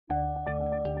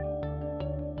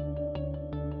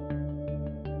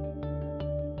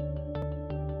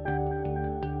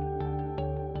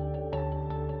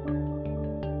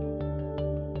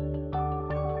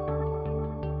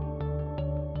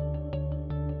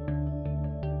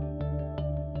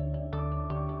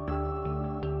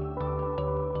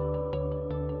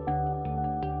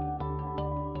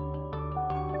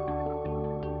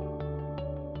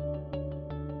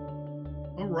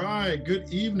right.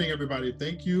 Good evening, everybody.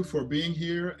 Thank you for being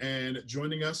here and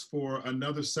joining us for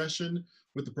another session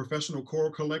with the Professional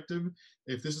Choral Collective.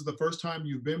 If this is the first time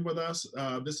you've been with us,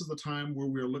 this is the time where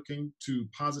we're looking to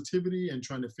positivity and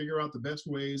trying to figure out the best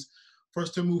ways for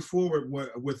us to move forward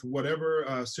with whatever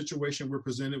situation we're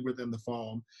presented with in the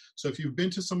fall. So if you've been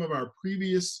to some of our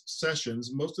previous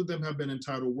sessions, most of them have been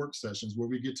entitled work sessions, where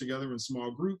we get together in small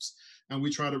groups and we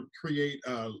try to create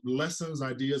lessons,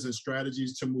 ideas, and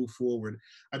strategies to move forward.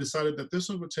 I decided that this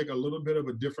one would take a little bit of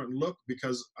a different look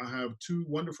because I have two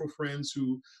wonderful friends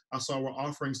who I saw were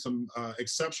offering some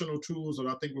exceptional tools that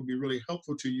I think will be really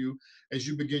helpful to you as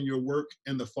you begin your work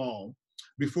in the fall.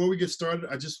 Before we get started,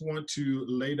 I just want to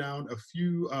lay down a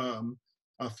few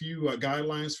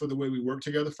guidelines for the way we work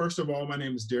together. First of all, my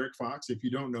name is Derrick Fox. If you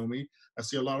don't know me, I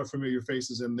see a lot of familiar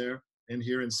faces in there and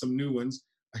here and some new ones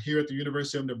here at the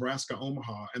University of Nebraska,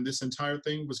 Omaha. And this entire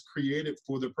thing was created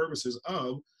for the purposes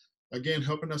of, again,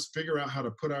 helping us figure out how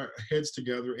to put our heads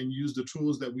together and use the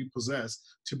tools that we possess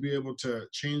to be able to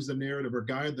change the narrative or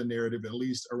guide the narrative, at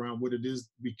least around what it is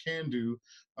we can do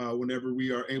whenever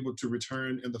we are able to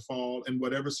return in the fall in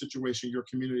whatever situation your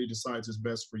community decides is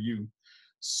best for you.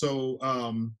 So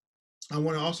I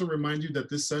want to also remind you that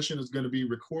this session is going to be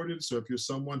recorded. So if you're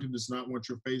someone who does not want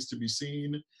your face to be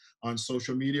seen on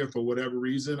social media for whatever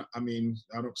reason, I mean,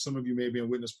 some of you may be on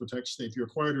witness protection. If you're a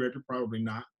choir director, probably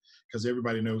not, because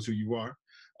everybody knows who you are.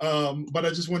 But I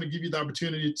just want to give you the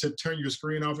opportunity to turn your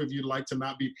screen off if you'd like to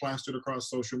not be plastered across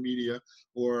social media,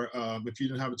 or if you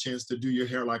didn't have a chance to do your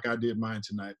hair like I did mine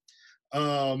tonight.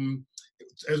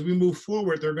 As we move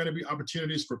forward, there are going to be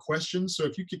opportunities for questions. So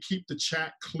if you could keep the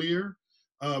chat clear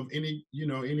of any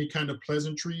kind of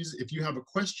pleasantries. If you have a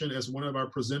question as one of our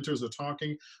presenters are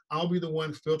talking, I'll be the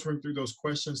one filtering through those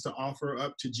questions to offer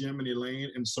up to Jim and Elaine.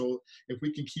 And so if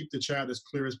we can keep the chat as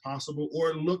clear as possible,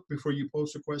 or look before you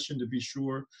post a question to be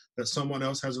sure that someone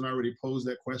else hasn't already posed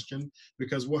that question,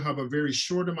 because we'll have a very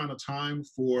short amount of time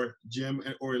for Jim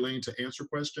or Elaine to answer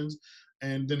questions.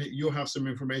 And then you'll have some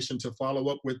information to follow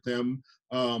up with them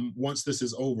once this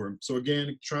is over. So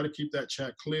again, try to keep that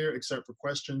chat clear except for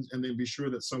questions, and then be sure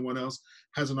that someone else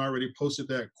hasn't already posted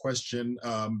that question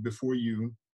before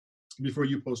you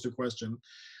post a question.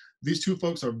 These two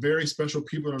folks are very special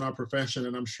people in our profession,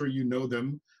 and I'm sure you know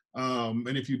them.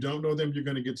 And if you don't know them, you're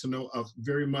going to get to know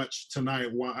very much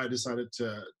tonight why I decided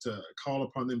to call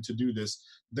upon them to do this.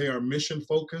 They are mission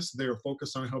focused. They are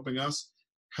focused on helping us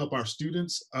help our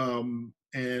students,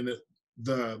 and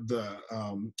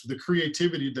the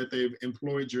creativity that they've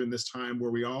employed during this time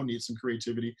where we all need some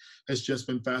creativity has just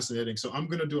been fascinating. So I'm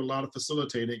going to do a lot of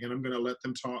facilitating, and I'm going to let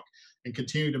them talk and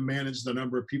continue to manage the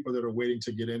number of people that are waiting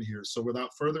to get in here. So without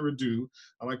further ado,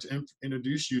 I'd like to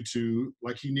introduce you to,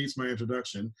 like he needs my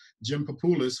introduction, Jim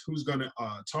Papoulis, who's going to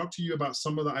talk to you about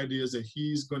some of the ideas that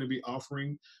he's going to be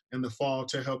offering in the fall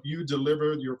to help you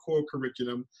deliver your core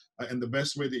curriculum in the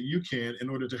best way that you can in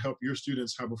order to help your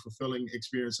students have a fulfilling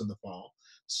experience in the fall.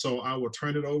 So I will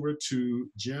turn it over to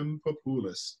Jim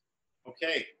Papoulis.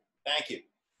 Okay, thank you.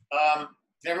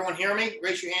 Can everyone hear me?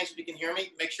 Raise your hands if you can hear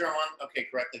me. Make sure I'm on. Okay,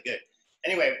 correctly, good.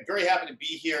 Anyway, very happy to be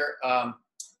here.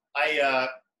 I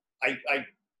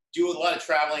do a lot of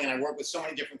traveling, and I work with so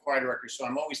many different choir directors, so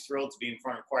I'm always thrilled to be in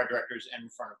front of choir directors and in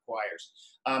front of choirs.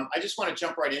 I just want to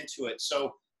jump right into it.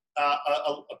 So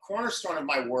a cornerstone of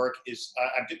my work is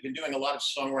I've been doing a lot of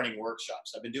songwriting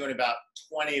workshops. I've been doing about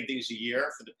 20 of these a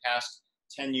year for the past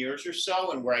 10 years or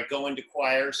so, and where I go into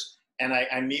choirs and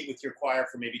I meet with your choir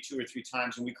for maybe 2 or 3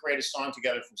 times, and we create a song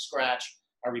together from scratch.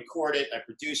 I record it, I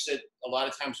produce it. A lot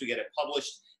of times we get it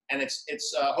published, and it's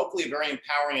hopefully a very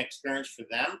empowering experience for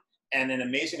them, and an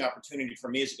amazing opportunity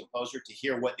for me as a composer to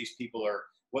hear what these people are,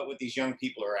 what these young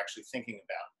people are actually thinking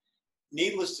about.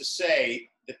 Needless to say,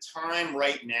 the time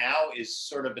right now is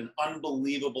sort of an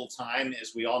unbelievable time.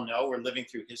 As we all know, we're living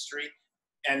through history.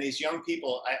 And these young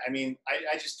people, I mean,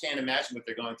 I just can't imagine what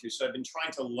they're going through. So I've been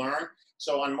trying to learn.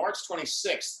 So on March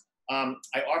 26th,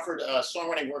 I offered a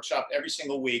songwriting workshop every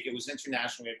single week. It was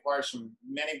international. We had choirs from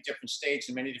many different states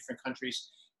and many different countries.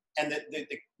 And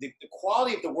the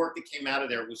quality of the work that came out of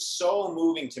there was so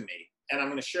moving to me. And I'm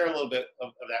going to share a little bit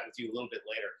of that with you a little bit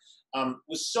later.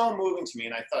 Was so moving to me.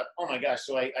 And I thought, oh my gosh.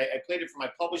 So I played it for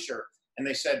my publisher, and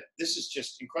they said, this is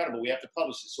just incredible. We have to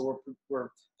publish it. So we're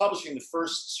publishing the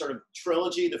first sort of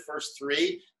trilogy, the first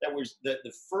 3. That was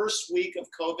the first week of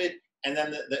COVID, and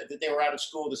then they were out of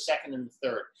school, the second and the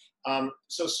third.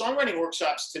 So songwriting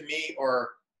workshops to me are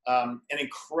an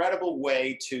incredible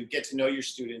way to get to know your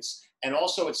students. And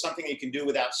also it's something you can do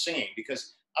without singing,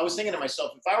 because I was thinking to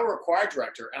myself, if I were a choir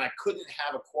director and I couldn't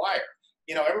have a choir,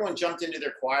 you know, everyone jumped into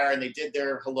their choir and they did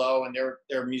their hello and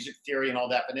their music theory and all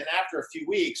that. But then after a few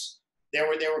weeks, they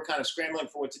were kind of scrambling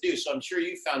for what to do. So I'm sure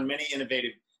you found many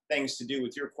innovative things to do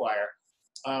with your choir.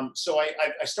 So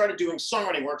I started doing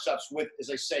songwriting workshops with, as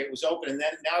I say, it was open. And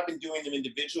then now I've been doing them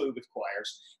individually with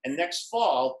choirs. And next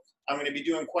fall, I'm going to be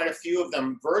doing quite a few of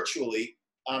them virtually.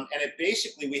 And it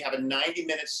basically, we have a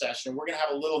 90-minute session. We're going to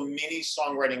have a little mini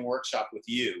songwriting workshop with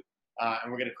you. And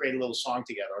we're going to create a little song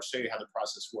together. I'll show you how the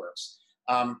process works.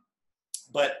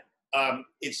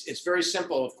 It's very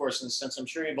simple, of course, in the sense I'm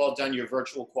sure you've all done your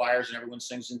virtual choirs and everyone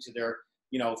sings into their,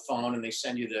 you know, phone and they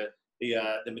send you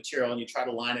the material and you try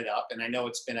to line it up. And I know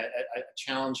it's been a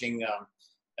challenging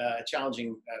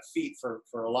feat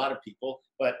for a lot of people.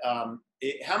 But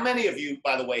how many of you,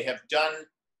 by the way, have done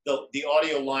the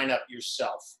audio lineup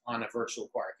yourself on a virtual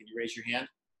choir? Can you raise your hand?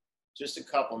 Just a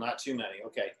couple, not too many.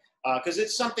 Okay. Because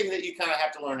it's something that you kind of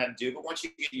have to learn how to do. But once you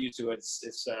get used to it,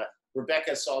 it's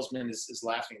Rebecca Salzman is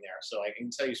laughing there. So I can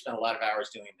tell you spent a lot of hours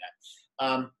doing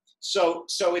that. So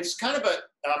it's kind of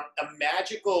a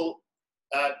magical,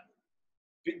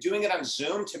 doing it on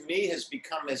Zoom to me has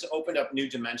opened up new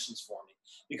dimensions for me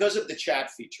because of the chat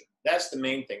feature. That's the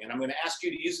main thing. And I'm going to ask you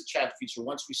to use the chat feature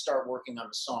once we start working on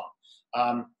the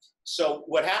song. So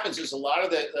what happens is a lot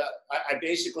of I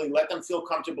basically let them feel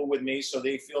comfortable with me so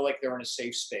they feel like they're in a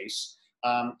safe space.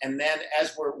 And then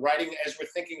as we're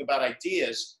thinking about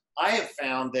ideas, I have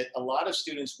found that a lot of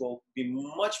students will be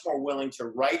much more willing to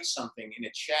write something in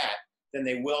a chat than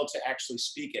they will to actually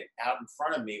speak it out in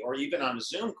front of me or even on a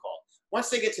Zoom call. Once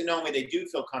they get to know me, they do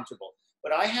feel comfortable.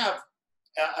 But I have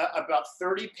about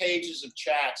 30 pages of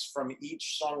chats from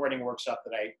each songwriting workshop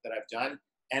that I've done.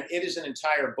 And it is an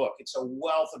entire book. It's a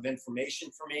wealth of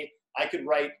information for me. I could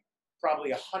write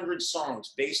probably 100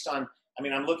 songs based on,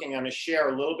 I'm going to share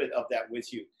a little bit of that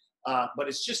with you. But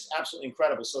it's just absolutely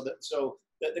incredible. So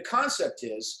the concept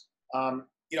is,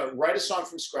 write a song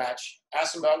from scratch,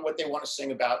 ask them about what they want to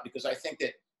sing about, because I think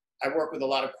that I work with a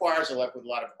lot of choirs, I work with a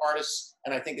lot of artists,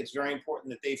 and I think it's very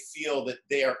important that they feel that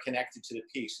they are connected to the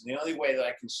piece. And the only way that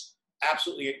I can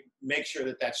absolutely make sure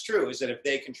that that's true is that if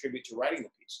they contribute to writing the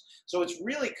piece. So it's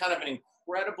really kind of an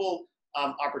incredible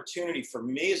opportunity for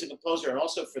me as a composer and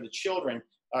also for the children,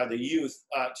 the youth,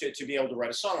 to be able to write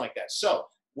a song like that. So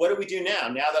what do we do now?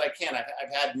 Now that I can,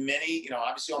 I've had many,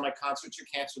 obviously all my concerts are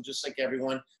canceled just like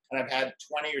everyone, and I've had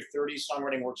 20 or 30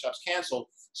 songwriting workshops canceled.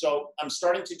 So I'm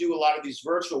starting to do a lot of these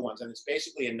virtual ones, and it's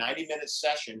basically a 90-minute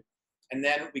session, and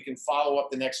then we can follow up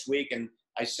the next week, and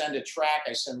I send a track,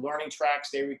 I send learning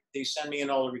tracks, they send me in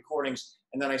all the recordings,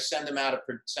 and then I send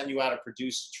you out a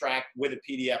produced track with a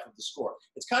PDF of the score.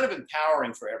 It's kind of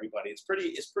empowering for everybody. It's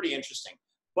pretty interesting.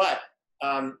 But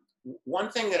one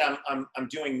thing that I'm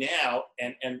doing now,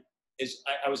 and is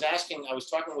I was talking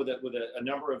with a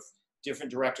number of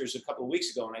different directors a couple of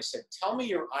weeks ago, and I said, tell me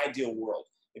your ideal world.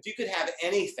 If you could have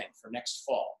anything for next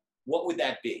fall, what would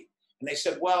that be? And they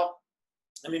said, well,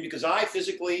 because I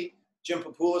physically, Jim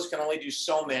Papoulas can only do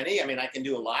so many. I can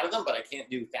do a lot of them, but I can't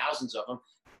do thousands of them.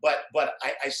 But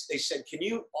they said, can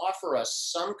you offer us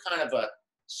some kind of a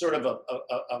sort of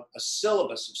a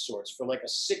syllabus of sorts for like a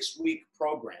 6-week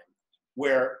program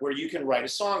where you can write a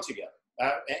song together?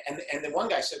 And then one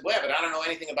guy said, well, but I don't know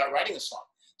anything about writing a song.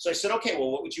 So I said, okay,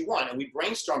 well, what would you want? And we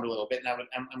brainstormed a little bit, and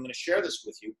I'm going to share this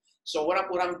with you. So what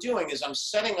I'm doing is I'm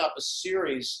setting up a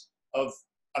series of,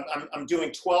 I'm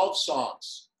doing 12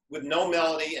 songs with no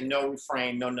melody and no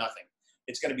refrain, no nothing.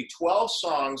 It's going to be 12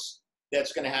 songs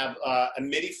that's going to have a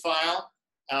MIDI file,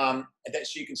 so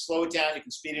you can slow it down, you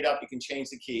can speed it up, you can change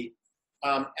the key.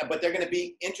 But they're going to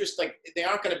be they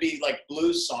aren't going to be like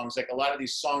blues songs, like a lot of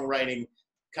these songwriting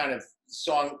kind of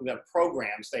song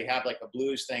programs. They have like a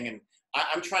blues thing, and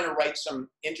I'm trying to write some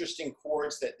interesting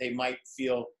chords that they might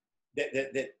feel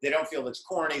that they don't feel that's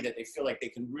corny, that they feel like they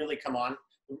can really come on,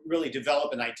 really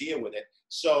develop an idea with it.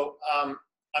 So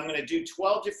I'm going to do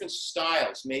 12 different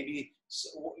styles, maybe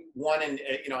one in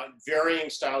varying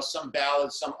styles, some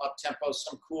ballads, some up tempo,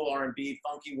 some cool R&B,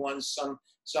 funky ones,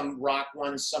 some rock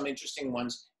ones, some interesting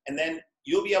ones, and then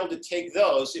you'll be able to take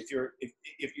those if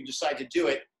you decide to do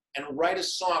it and write a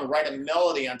song, write a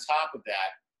melody on top of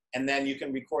that, and then you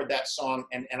can record that song.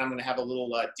 And I'm going to have a little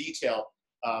detail,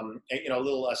 a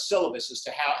little syllabus as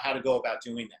to how to go about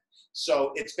doing that.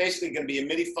 So it's basically going to be a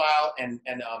MIDI file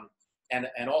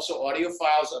and also audio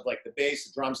files of like the bass,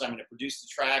 the drums. I'm going to produce the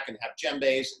track and have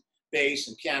djembes, bass,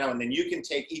 and piano, and then you can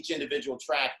take each individual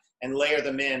track and layer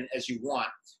them in as you want.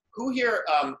 Who here?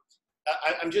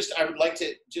 I would like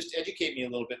to just educate me a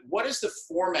little bit. What is the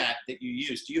format that you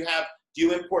use? Do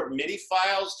you import MIDI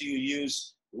files? Do you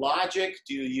use Logic?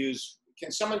 Can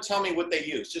someone tell me what they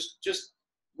use? Just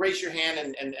raise your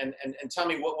hand and tell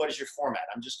me what is your format.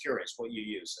 I'm just curious what you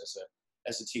use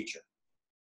as a teacher.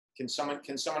 Can someone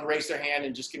raise their hand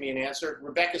and just give me an answer?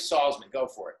 Rebecca Salzman, go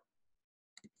for it.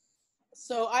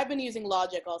 So I've been using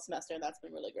Logic all semester, and that's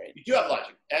been really great. You do have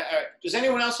Logic. Does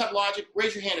anyone else have Logic?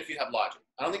 Raise your hand if you have Logic.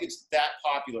 I don't think it's that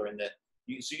popular in that.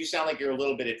 So you sound like you're a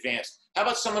little bit advanced. How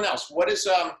about someone else? What is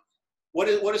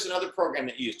another program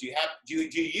that you use? Do you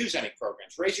use any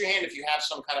programs? Raise your hand if you have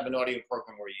some kind of an audio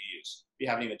program where you use. If you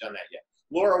haven't even done that yet.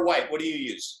 Laura White, what do you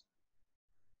use?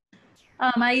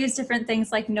 I use different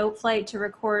things like Noteflight to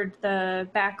record the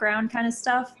background kind of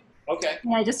stuff. Okay.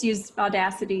 Yeah, I just use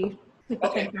Audacity to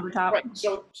put things over top. Right.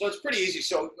 So it's pretty easy.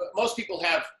 So most people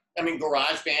have,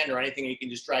 GarageBand or anything, and you can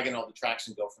just drag in all the tracks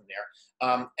and go from there.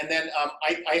 And then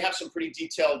I have some pretty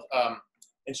detailed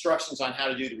instructions on how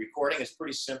to do the recording. It's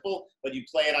pretty simple, but you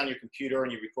play it on your computer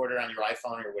and you record it on your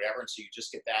iPhone or whatever, and so you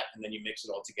just get that, and then you mix it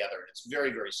all together, and it's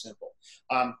very, very simple.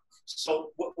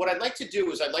 So what I'd like to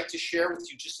do is I'd like to share with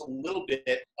you just a little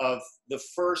bit of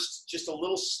just a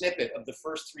little snippet of the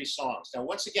first 3 songs. Now,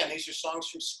 once again, these are songs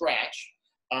from scratch.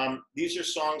 These are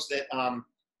songs that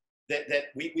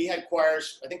we had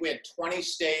choirs. I think we had 20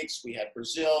 states. We had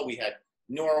Brazil. We had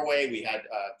Norway. We had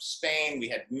Spain. We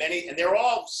had many, and they're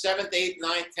all 7th, 8th,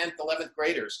 9th, 10th, 11th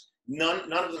graders.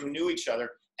 None of them knew each other.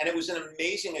 And it was an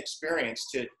amazing experience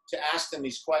to ask them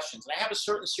these questions. And I have a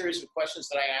certain series of questions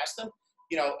that I asked them,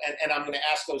 and I'm going to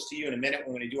ask those to you in a minute.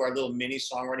 We're going to do our little mini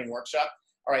songwriting workshop.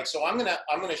 All right, so I'm going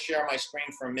to share my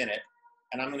screen for a minute,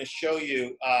 and I'm going to show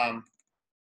you,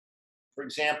 for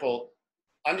example,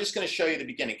 I'm just going to show you the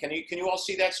beginning. Can you all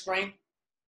see that screen?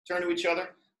 Turn to each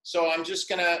other. So I'm just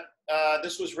going to,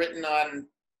 this was written on,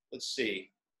 let's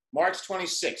see, March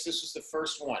 26th. This was the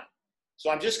first one. So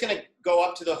I'm just going to go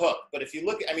up to the hook. But if you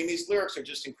look, these lyrics are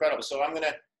just incredible. So I'm going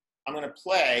to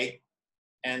play,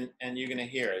 and you're going to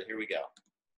hear it. Here we go.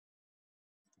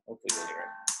 Hopefully you'll hear it.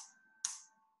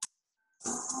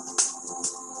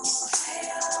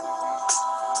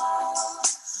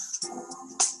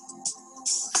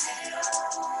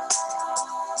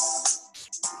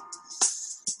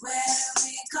 Where do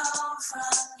we go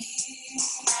from here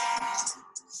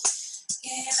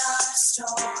in our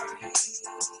story?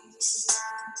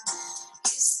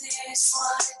 Is this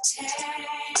what it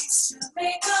takes to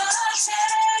make a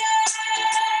change?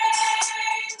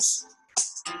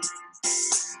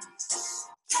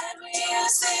 Can we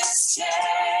use this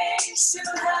change to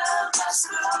help us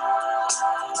grow?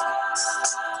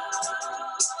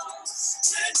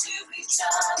 Turn to each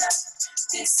other.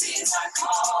 This is our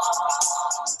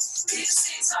call. This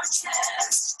is our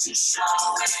chance to show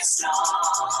we're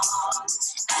strong.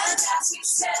 And as we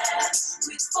stand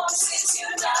with forces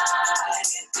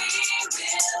united, we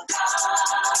will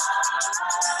rise.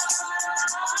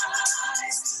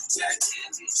 Turn to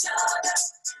each other.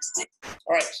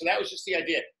 All right, so that was just the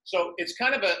idea. So it's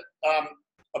kind of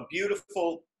a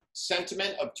beautiful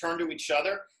sentiment of turn to each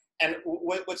other. And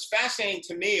what's fascinating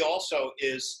to me also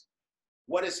is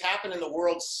what has happened in the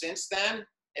world since then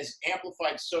has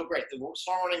amplified so great. The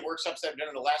songwriting workshops that I've done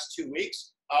in the last 2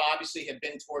 weeks obviously have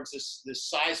been towards this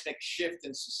seismic shift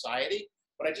in society.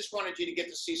 But I just wanted you to get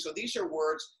to see. So these are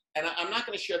words, and I'm not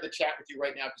going to share the chat with you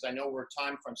right now because I know we're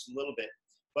time crunched a little bit.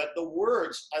 But the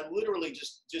words, I literally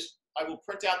I will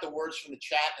print out the words from the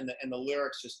chat, and the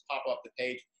lyrics just pop off the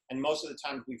page. And most of the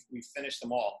time we've finished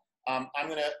them all. I'm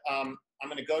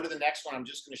gonna go to the next one. I'm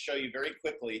just going to show you very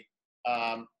quickly.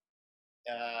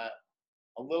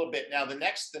 A little bit. Now the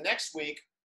next week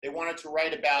they wanted to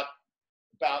write about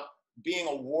being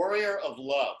a warrior of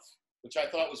love, which I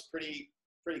thought was pretty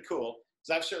cool,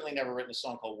 because I've certainly never written a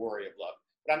song called Warrior of Love.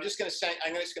 But I'm just going to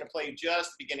play you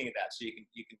just the beginning of that, so you can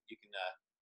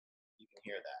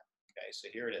hear that. Okay, so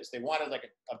here it is. They wanted like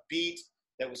a beat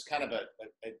that was kind of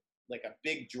like a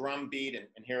big drum beat,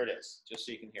 and here it is, just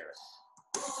so you can hear it.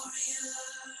 Warrior,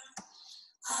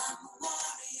 I'm a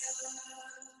warrior.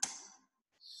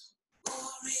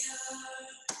 Warrior,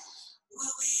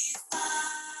 will we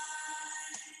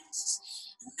find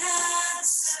an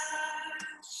answer?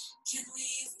 Can we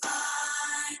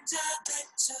find a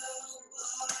better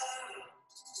world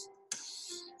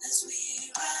as we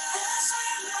write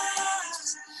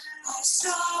our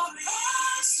story?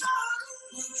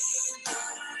 Will we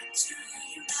learn to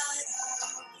unite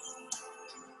our world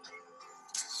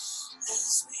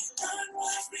as we learn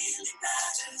what really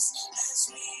matters? As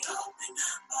we open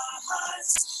up our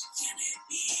hearts, can it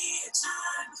be a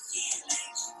time of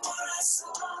healing for us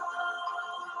all?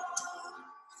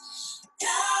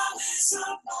 Now is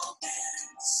our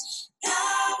moment.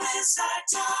 Now is our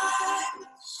time.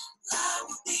 I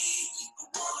will be a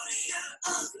warrior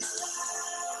of love.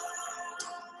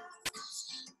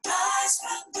 rise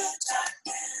from the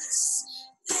darkness.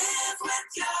 Live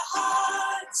with your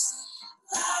heart.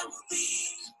 I will be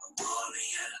a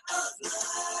warrior of love.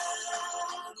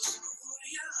 A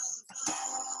warrior of love.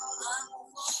 I'm a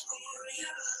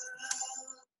warrior of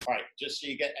love. All right, just so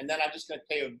you get, and then I'm just going to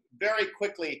tell you very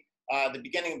quickly the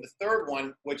beginning of the third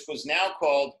one, which was now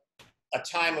called A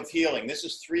Time of Healing. This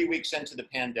is 3 weeks into the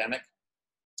pandemic.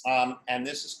 And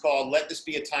this is called Let This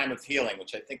Be a Time of Healing,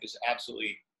 which I think is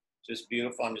absolutely just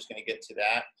beautiful. I'm just going to get to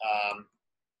that.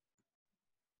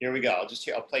 Here we go.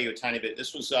 I'll play you a tiny bit.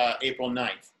 This was April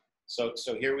 9th. So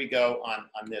here we go on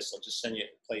this. I'll just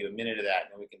play you a minute of that,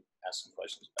 and then we can ask some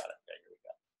questions about it. Okay, here we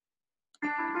go.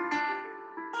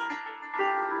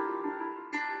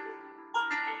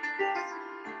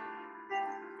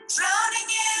 Drowning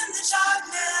in the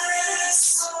darkness,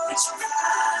 reach for my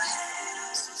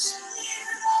hands,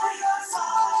 even though you're far.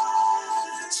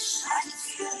 I can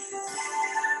feel you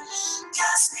there,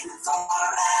 gasping for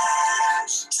air,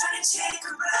 trying to take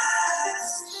a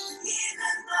breath,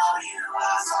 even though you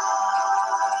are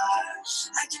far.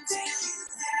 I can feel you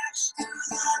there, through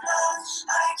the love,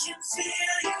 I can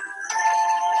feel you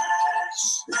there.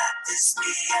 Let this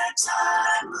be a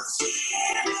time of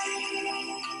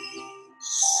healing.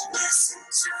 Listen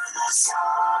to the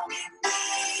song in me.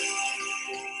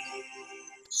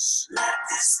 Let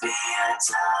this be a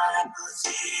time of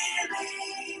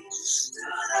healing.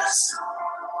 Through the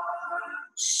storm,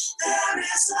 there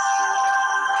is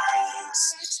light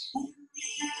in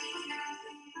me.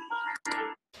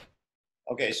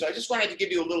 Okay, so I just wanted to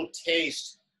give you a little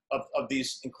taste of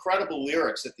these incredible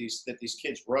lyrics that these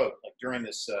kids wrote, like during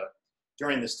this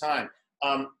time.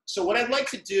 So what I'd like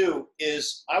to do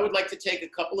is I would like to take a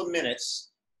couple of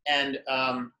minutes and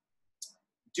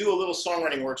do a little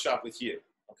songwriting workshop with you,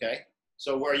 okay?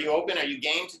 So are you open? Are you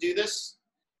game to do this?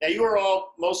 Now, you are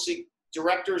all mostly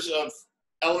directors of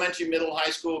elementary, middle,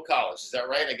 high school, college. Is that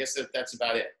right? I guess that's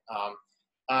about it.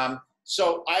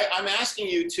 So I'm asking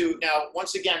you to, now,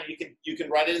 once again, you can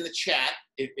write it in the chat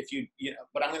if you know,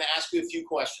 but I'm going to ask you a few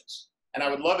questions. And I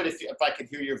would love it if I could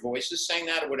hear your voices saying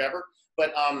that or whatever.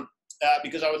 But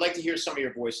because I would like to hear some of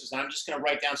your voices, and I'm just going to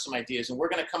write down some ideas, and we're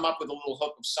going to come up with a little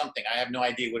hook of something. I have no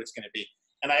idea what it's going to be.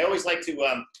 And I always like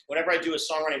to, whenever I do a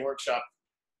songwriting workshop,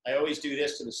 I always do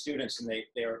this to the students, and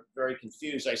they are very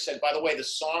confused. I said, by the way, the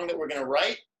song that we're going to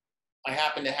write, I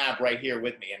happen to have right here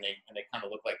with me, and they kind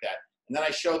of look like that. And then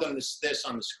I show them this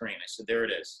on the screen. I said, there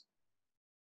it is.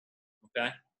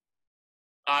 Okay?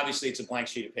 Obviously, it's a blank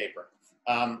sheet of paper.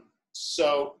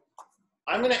 So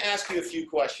I'm going to ask you a few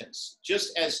questions,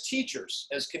 just as teachers,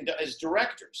 as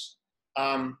directors.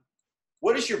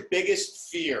 What is your biggest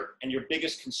fear and your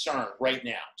biggest concern right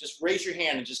now? Just raise your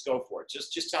hand and just go for it.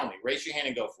 Just tell me. Raise your hand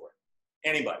and go for it.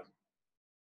 Anybody?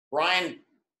 Brian,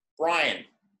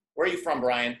 where are you from,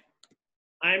 Brian?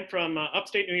 I'm from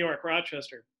upstate New York,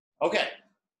 Rochester. Okay.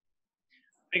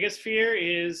 Biggest fear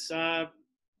is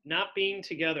not being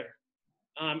together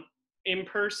in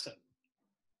person.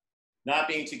 Not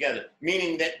being together,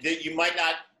 meaning that you might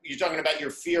not, you're talking about your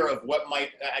fear of what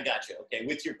might, I got you, okay.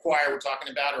 With your choir we're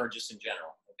talking about, or just in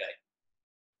general? Okay.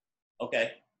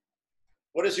 Okay.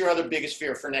 What is your other biggest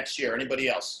fear for next year? Anybody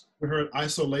else? We heard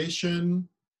isolation.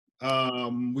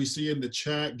 We see in the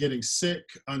chat getting sick,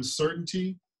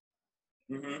 uncertainty.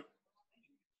 Mm-hmm.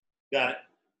 Got it.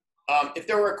 If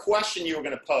there were a question you were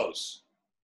going to pose,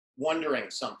 wondering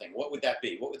something, what would that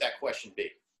be? What would that question be?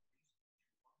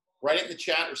 Write it in the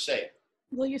chat or say it.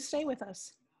 Will you stay with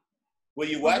us? Will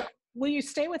you what? Will you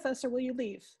stay with us or will you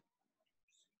leave?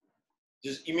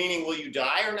 You meaning will you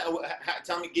die or no?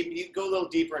 Tell me, go a little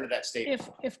deeper into that statement.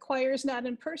 If choir is not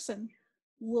in person,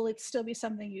 will it still be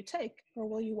something you take or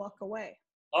will you walk away?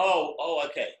 Oh,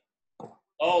 okay.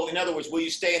 Oh, in other words, will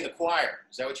you stay in the choir?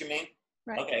 Is that what you mean?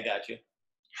 Right. Okay, I got you.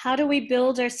 How do we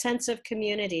build our sense of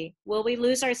community? Will we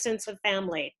lose our sense of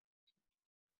family?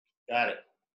 Got it.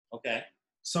 Okay.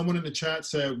 Someone in the chat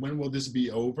said, when will this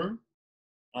be over?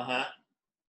 Uh-huh.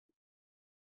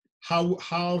 How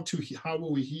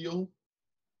will we heal?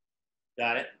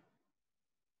 Got it.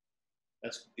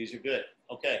 These are good.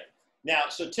 Okay. Now,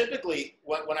 so typically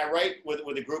when I write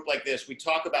with a group like this, we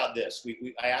talk about this.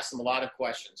 I ask them a lot of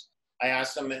questions. I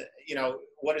ask them, you know,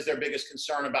 what is their biggest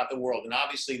concern about the world? And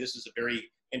obviously this is a very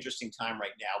interesting time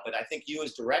right now, but I think you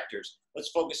as directors, let's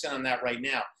focus in on that right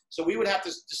now. So we would have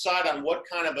to decide on what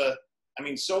kind of I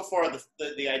mean, so far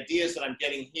the ideas that I'm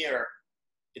getting here,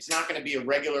 it's not going to be a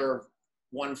regular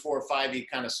 1-4-5-E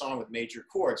kind of song with major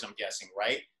chords, I'm guessing,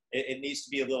 right? It needs to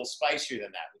be a little spicier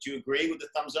than that. Would you agree with the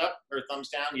thumbs up or thumbs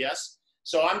down? Yes.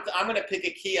 So I'm going to pick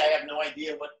a key. I have no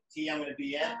idea what key I'm going to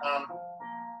be in.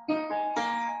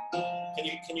 Can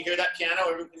can you hear that piano?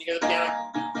 Everyone, can you hear the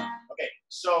piano? Okay,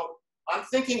 so I'm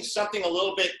thinking something a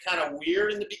little bit kind of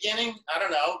weird in the beginning. I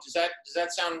don't know. Does that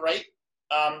sound right?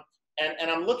 And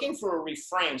I'm looking for a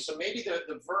refrain. So maybe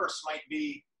the verse might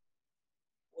be.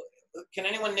 Can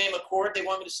anyone name a chord they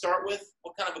want me to start with?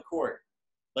 What kind of a chord?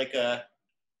 Like a.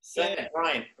 Go ahead,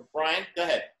 Brian. Brian, go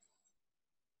ahead.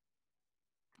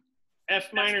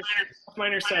 F minor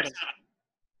 7.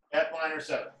 F minor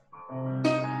 7.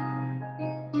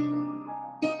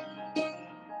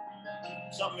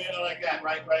 Something like that,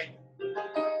 right?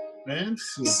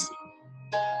 Fancy.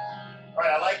 All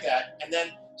right, I like that. And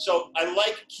then, so I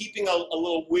like keeping a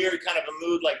little weird kind of a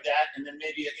mood like that. And then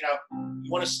maybe, you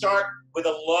want to start with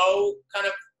a low kind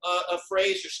of a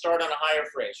phrase or start on a higher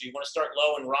phrase? Or you want to start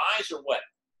low and rise or what?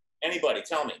 Anybody,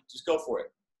 tell me. Just go for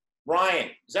it.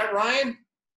 Ryan. Is that Ryan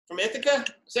from Ithaca?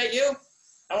 Is that you?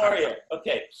 How are you?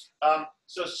 Okay.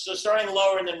 So starting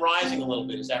lower and then rising a little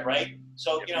bit. Is that right?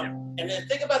 So, and then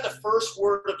think about the first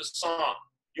word of the song.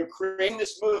 You're creating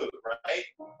this mood, right?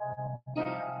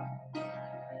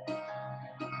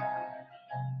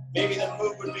 Maybe the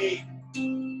mood would be,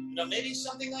 maybe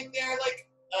something like there, like,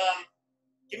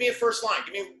 give me a first line.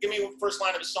 Give me a first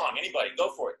line of a song. Anybody,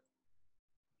 go for it.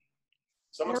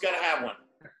 Someone's got to have one.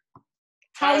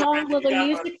 How long will the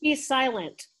music be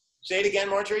silent? Say it again,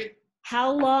 Marjorie.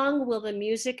 How long will the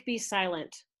music be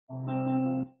silent?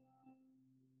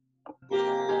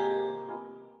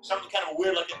 Something kind of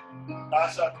weird like it.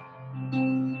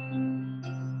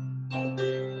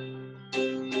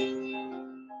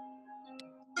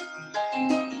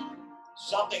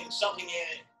 Something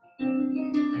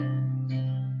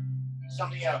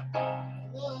else.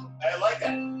 I like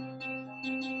that.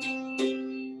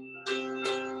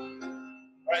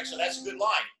 All right, so that's a good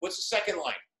line. What's the second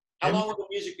line? How long will the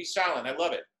music be silent? I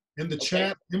love it. In the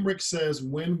chat, Emric says,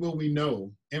 when will we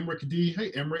know? Emric D,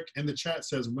 hey Emric, in the chat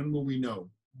says, when will we know?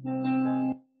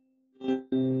 All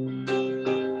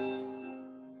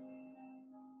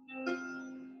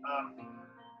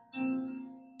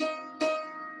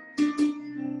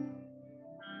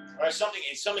right,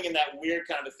 something in that weird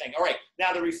kind of a thing. All right,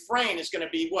 now the refrain is going to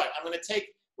be what? I'm going to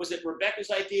take. Was it Rebecca's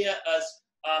idea? As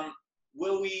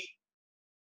will you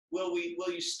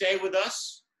stay with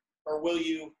us, or will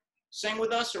you sing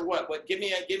with us, or what? What? Give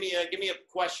me a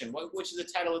question. Which is the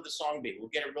title of the song be? We'll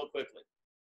get it real quickly.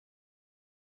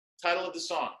 Title of the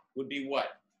song would be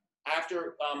what?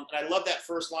 After and I love that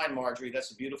first line, Marjorie. That's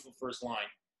a beautiful first line.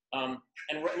 And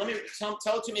let me tell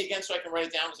it to me again so I can write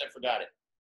it down because I forgot it.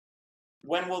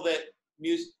 When will the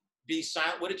music be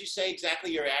silent? What did you say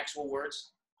exactly? Your actual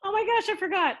words? Oh my gosh, I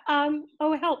forgot.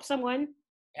 Help someone.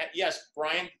 Yes,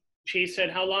 Brian. She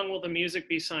said, "How long will the music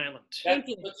be silent?" Thank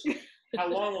you. How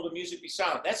long will the music be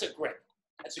silent? That's a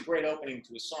great opening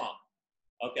to a song.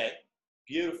 Okay,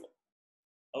 beautiful.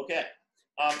 Okay,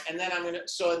 and then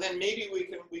then maybe we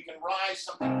can rise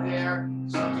something there,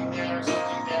 something there,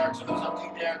 something there, to the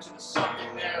something there, to the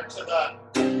something there, to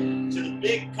the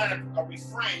big kind of a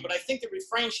refrain. But I think the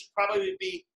refrain should probably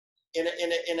be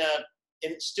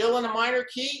still in a minor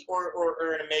key or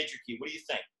in a major key. What do you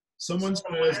think? Someone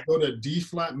says go to D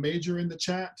flat major in the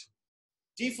chat.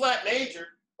 D flat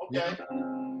major. Okay. Yeah.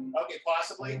 Okay,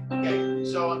 possibly. Okay.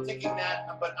 So I'm thinking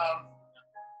that, but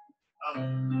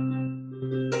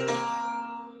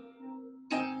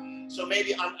so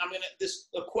maybe I'm gonna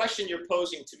a question you're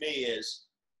posing to me is,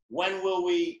 when will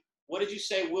we? What did you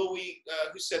say? Will we?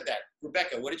 Who said that?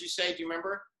 Rebecca. What did you say? Do you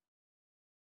remember?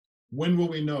 When will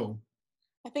we know?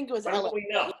 I think it was When Ella. will we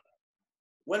know?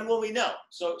 When will we know?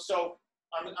 So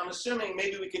I'm assuming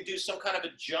maybe we could do some kind of a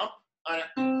jump on it.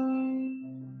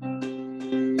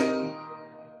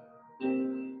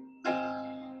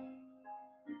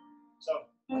 So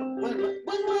when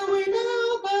will we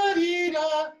know, buddy?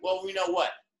 Well, we know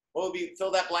what? What would be?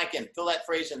 Fill that blank in. Fill that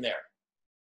phrase in there.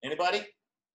 Anybody?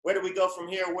 Where do we go from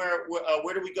here? Where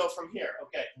do we go from here?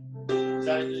 Okay. Is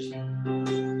that it?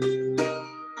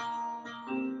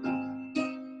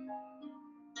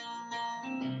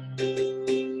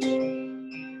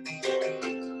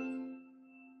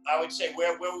 I would say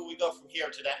where will we go from here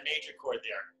to that major chord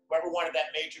there? Whoever wanted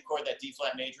that major chord, that D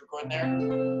flat major chord there.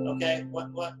 Okay.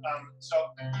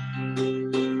 So.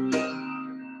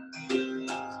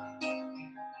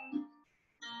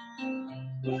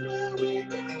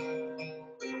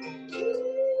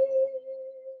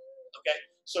 Okay.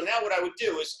 So now what I would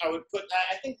do is I would put.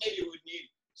 I think maybe we would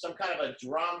need some kind of a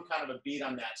drum kind of a beat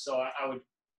on that. So I would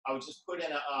just put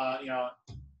in a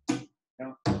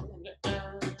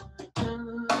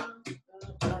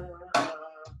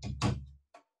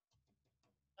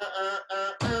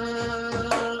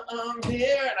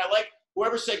here, and I like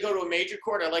whoever said go to a major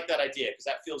chord, I like that idea because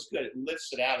that feels good. It lifts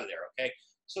it out of there, okay?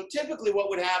 So typically what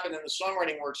would happen in the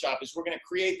songwriting workshop is we're going to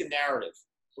create the narrative.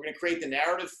 We're going to create the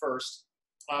narrative first,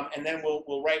 and then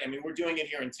we'll write. I mean, we're doing it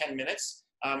here in 10 minutes,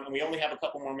 and we only have a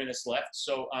couple more minutes left.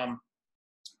 So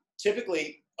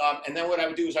typically, and then what I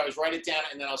would do is I would write it down,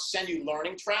 and then I'll send you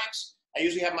learning tracks. I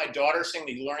usually have my daughter sing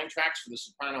the learning tracks for the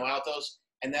soprano altos,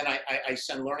 and then I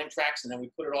send learning tracks, and then we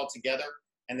put it all together,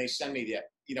 and they send me the,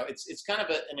 you know, it's kind of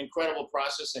an incredible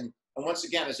process. And once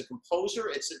again, as a composer,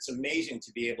 it's amazing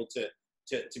to be able to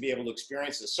be able to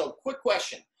experience this. So quick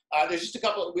question. There's just a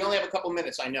couple, we only have a couple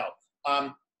minutes, I know.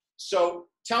 So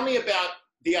tell me about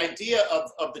the idea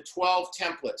of the 12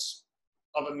 templates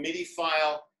of a MIDI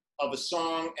file of a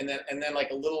song, and then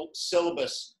like a little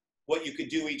syllabus, what you could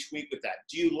do each week with that.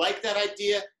 Do you like that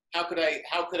idea? How could I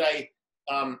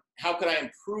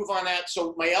improve on that?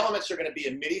 So my elements are going to be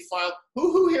a MIDI file.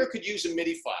 Who here could use a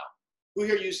MIDI file? Who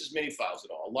here uses MIDI files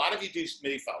at all? A lot of you do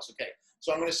MIDI files. Okay,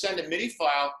 so I'm going to send a MIDI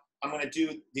file. I'm going to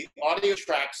do the audio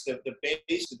tracks, the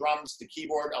bass, the drums, the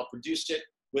keyboard. I'll produce it.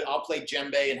 I'll play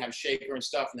djembe and have shaker and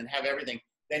stuff, and then have everything.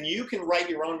 Then you can write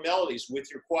your own melodies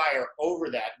with your choir over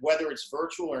that, whether it's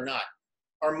virtual or not.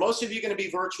 Are most of you going to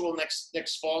be virtual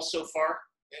next fall so far?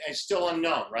 It's still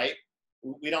unknown, right?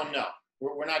 We don't know.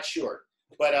 We're not sure.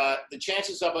 But the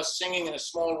chances of us singing in a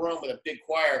small room with a big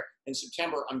choir in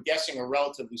September, I'm guessing, are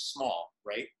relatively small,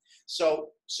 right? So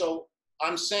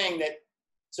I'm saying that,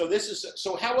 so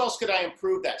how else could I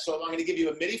improve that? So I'm going to give you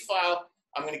a MIDI file.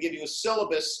 I'm going to give you a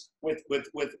syllabus with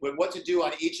what to do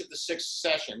on each of the 6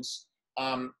 sessions,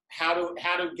 how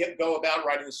to go about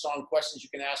writing the song, questions you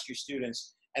can ask your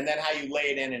students, and then how you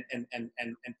lay it in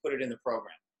and put it in the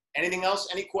program. Anything else?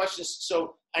 Any questions?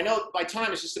 So I know my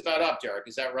time is just about up, Derrick.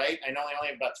 Is that right? I know I only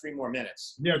have about 3 more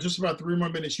minutes. Yeah, just about 3 more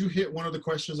minutes. You hit one of the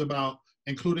questions about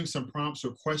including some prompts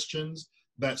or questions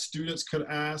that students could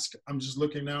ask. I'm just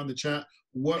looking now in the chat.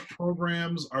 What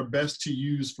programs are best to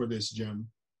use for this, Jim?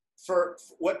 For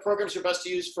what programs are best to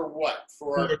use for what?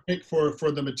 For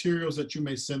the materials that you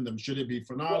may send them. Should it be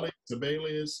Finale,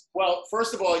 Sibelius? Well,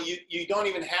 first of all, you don't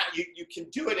even have, you can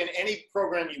do it in any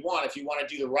program you want if you want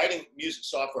to do the writing music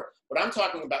software. What I'm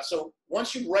talking about, so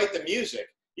once you write the music,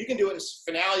 you can do it in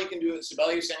Finale, you can do it in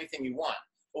Sibelius, anything you want.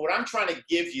 But what I'm trying to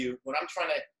give you, what I'm trying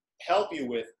to help you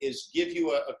with is give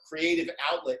you a creative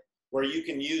outlet where you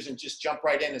can use and just jump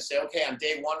right in and say, okay, on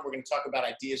day 1, we're going to talk about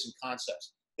ideas and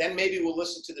concepts. Then maybe we'll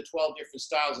listen to the 12 different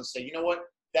styles and say, you know what,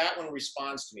 that one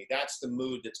responds to me. That's the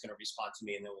mood that's going to respond to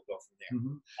me, and then we'll go from there.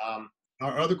 Mm-hmm.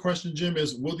 Our other question, Jim,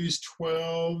 is will these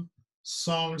 12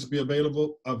 songs be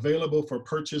available for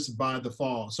purchase by the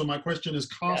fall? So my question is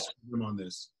cost on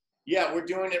this. Yeah, we're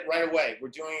doing it right away. We're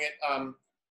doing it.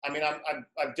 I mean,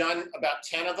 I've done about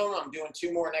 10 of them. I'm doing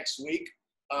 2 more next week.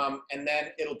 And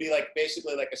then it'll be like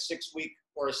basically like a 6-week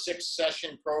or a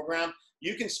 6-session program.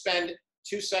 You can spend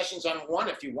 2 sessions on one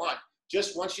if you want.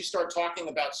 Just once you start talking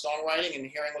about songwriting and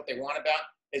hearing what they want about,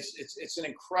 it's an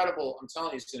incredible, I'm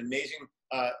telling you, it's an amazing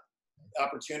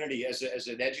opportunity as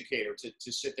an educator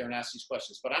to sit there and ask these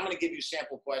questions. But I'm going to give you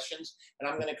sample questions, and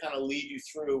I'm going to kind of lead you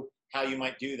through how you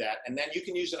might do that. And then you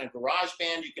can use it on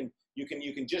GarageBand.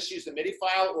 You can just use the MIDI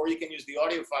file, or you can use the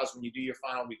audio files when you do your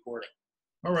final recording.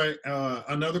 All right.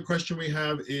 Another question we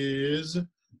have is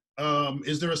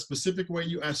there a specific way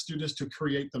you ask students to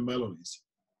create the melodies?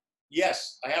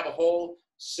 Yes, I have a whole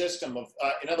system of,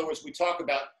 in other words, we talk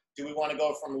about, do we want to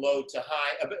go from low to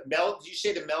high? Did you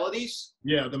say the melodies?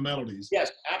 Yeah, the melodies.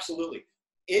 Yes, absolutely.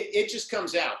 It just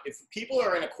comes out. If people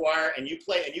are in a choir and you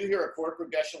play and you hear a chord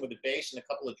progression with a bass and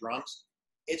a couple of drums,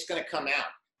 it's going to come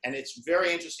out. And it's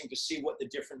very interesting to see what the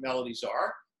different melodies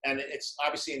are. And it's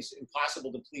obviously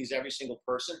impossible to please every single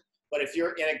person. But if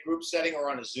you're in a group setting or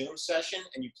on a Zoom session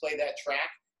and you play that track,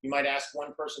 you might ask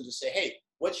one person to say, hey,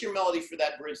 what's your melody for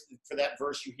that bridge, for that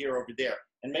verse you hear over there?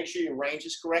 And make sure your range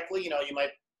is correctly. You know, you might,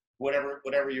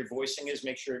 whatever your voicing is,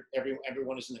 make sure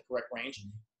everyone is in the correct range.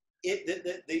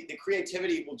 The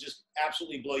creativity will just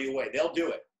absolutely blow you away. They'll do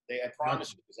it. I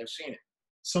promise you, because I've seen it.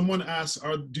 Someone asks,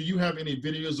 do you have any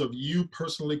videos of you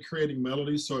personally creating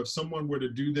melodies? So if someone were to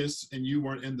do this and you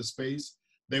weren't in the space,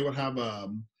 they would have,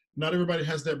 not everybody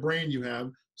has that brain you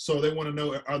have. So they want to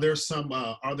know, are there some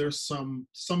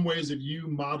ways of you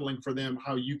modeling for them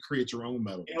how you create your own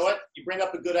melodies? You know what? You bring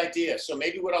up a good idea. So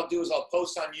maybe what I'll do is I'll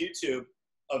post on YouTube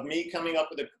of me coming up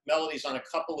with the melodies on a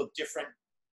couple of different,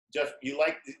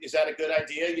 is that a good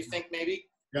idea, you think, maybe?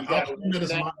 Yeah, that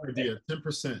is my idea,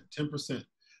 10%.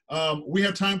 We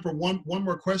have time for one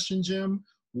more question, Jim.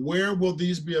 Where will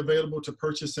these be available to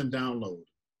purchase and download?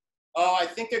 Oh, I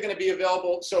think they're going to be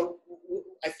available. So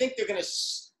I think they're going to,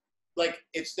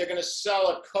 they're going to sell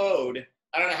a code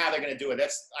I don't know how they're going to do it.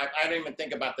 I don't even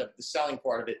think about the selling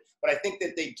part of it. But I think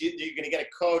that you're going to get a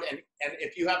code. And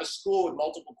if you have a school with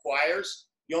multiple choirs,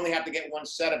 you only have to get one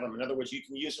set of them. In other words, you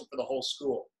can use them for the whole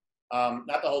school,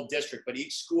 not the whole district, but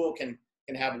each school can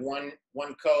have one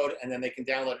code, and then they can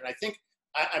download it. And I think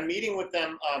I'm meeting with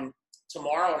them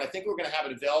tomorrow, and I think we're going to have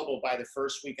it available by the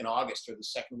first week in August or the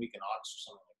second week in August or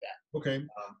something like that. Okay.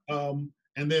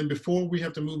 And then before we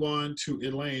have to move on to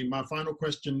Elaine, my final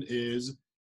question is,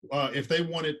 if they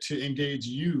wanted to engage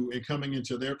you in coming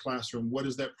into their classroom, what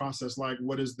is that process like?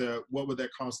 What would that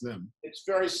cost them? It's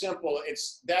very simple.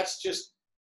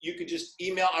 You could just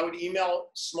email. I would email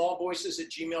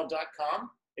smallvoices@gmail.com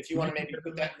if you want to maybe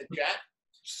put that in the chat.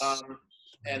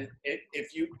 And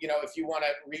if you want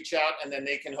to reach out, and then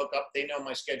they can hook up. They know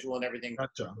my schedule and everything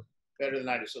better than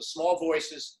I do. So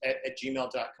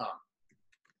smallvoices@gmail.com.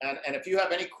 And if you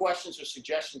have any questions or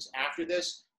suggestions after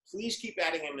this, please keep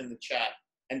adding them in the chat.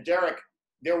 And Derrick,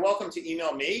 they're welcome to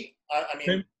email me.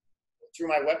 Through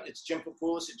my web, it's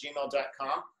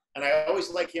jimpapoulos@gmail.com. And I always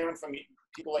like hearing from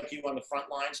people like you on the front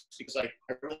lines, because I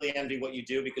really envy what you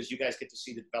do, because you guys get to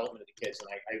see the development of the kids. And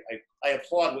I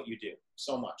applaud what you do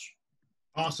so much.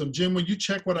 Awesome. Jim, will you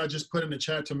check what I just put in the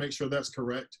chat to make sure that's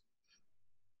correct?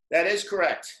 That is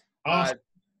correct. Awesome.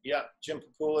 Yeah, Jim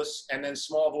Papoulos, and then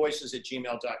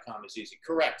smallvoices@gmail.com is easy.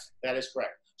 Correct. That is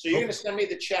correct. So you're going to send me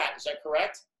the chat. Is that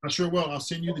correct? I sure will. I'll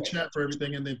send you the chat for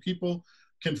everything, and then people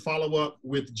can follow up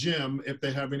with Jim if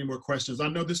they have any more questions. I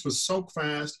know this was so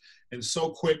fast and so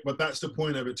quick, but that's the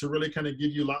point of it, to really kind of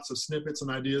give you lots of snippets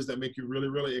and ideas that make you really,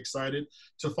 really excited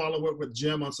to follow up with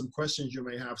Jim on some questions you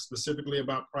may have specifically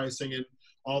about pricing and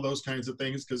all those kinds of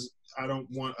things, because I don't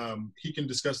want, he can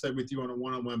discuss that with you on a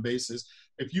one-on-one basis.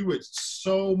 If you would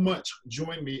so much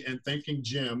join me in thanking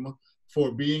Jim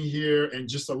for being here, and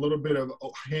just a little bit of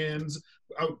hands,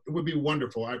 it would be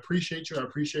wonderful. I appreciate you. I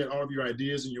appreciate all of your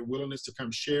ideas and your willingness to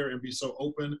come share and be so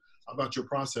open about your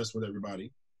process with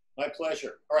everybody. My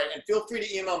pleasure. All right, and feel free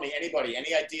to email me, anybody,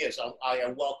 any ideas. I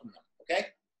welcome them, okay?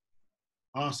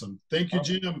 Awesome. Thank you,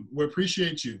 Jim. We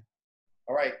appreciate you.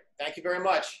 All right, thank you very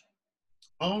much.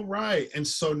 All right, and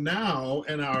so now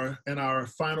in our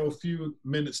final few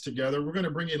minutes together, we're going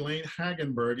to bring Elaine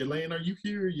Hagenberg. Elaine, are you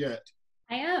here yet?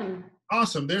 I am.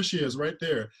 Awesome, there she is right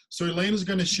there. So Elaine is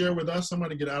going to share with us. I'm going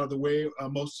to get out of the way.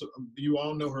 Most of you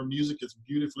all know her music is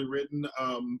beautifully written.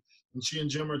 And she and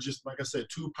Jim are just, like I said,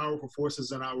 two powerful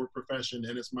forces in our profession,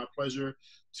 and it's my pleasure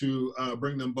to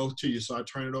bring them both to you. So I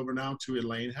turn it over now to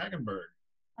Elaine Hagenberg.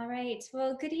 All right.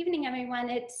 Well, good evening, everyone.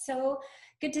 It's so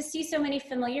good to see so many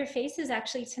familiar faces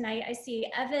actually tonight. I see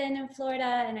Evan in Florida,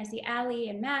 and I see Allie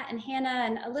and Matt and Hannah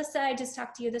and Alyssa. I just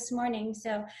talked to you this morning.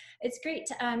 So it's great.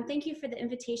 Thank you for the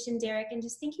invitation, Derrick, and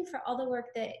just thank you for all the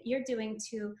work that you're doing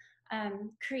to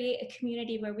create a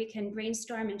community where we can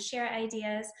brainstorm and share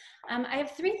ideas. I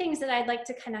have three things that I'd like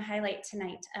to kind of highlight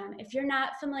tonight. If you're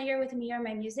not familiar with me or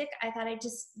my music, I thought I'd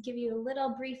just give you a little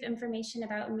brief information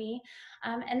about me.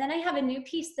 And then I have a new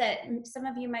piece that some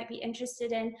of you might be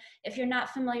interested in. If you're not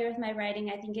familiar with my writing,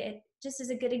 I think it just is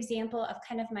a good example of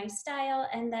kind of my style.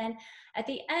 And then at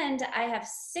the end, I have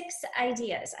 6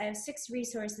 ideas. I have 6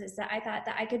 resources that I thought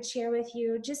that I could share with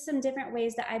you, just some different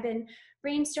ways that I've been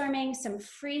brainstorming, some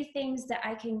free things that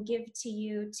I can give to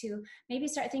you to maybe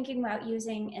start thinking about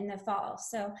using in the fall.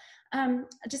 So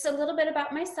just a little bit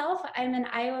about myself. I'm an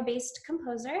Iowa-based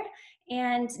composer,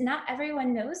 and not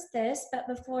everyone knows this, but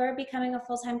before becoming a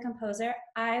full-time composer,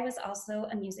 I was also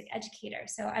a music educator.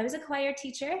 So I was a choir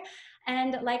teacher,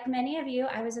 and like many of you,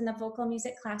 I was in the vocal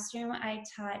music classroom. I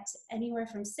taught anywhere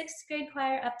from 6th grade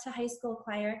choir up to high school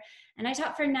choir, and I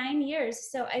taught for 9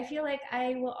 years. So I feel like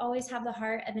I will always have the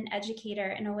heart of an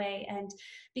educator in a way. And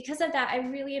because of that, I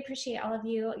really appreciate all of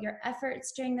you, your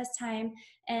efforts during this time.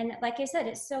 And like I said,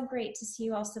 it's so great to see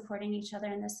you all supporting each other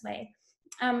in this way.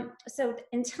 So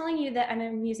in telling you that I'm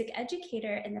a music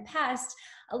educator in the past,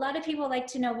 a lot of people like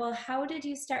to know, well, how did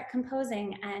you start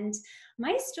composing? And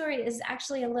my story is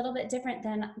actually a little bit different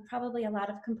than probably a lot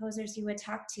of composers you would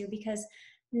talk to, because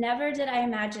never did I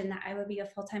imagine that I would be a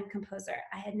full-time composer.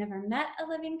 I had never met a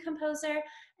living composer,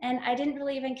 and I didn't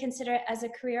really even consider it as a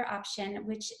career option,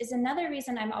 which is another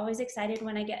reason I'm always excited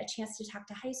when I get a chance to talk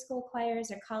to high school choirs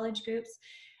or college groups.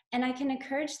 And I can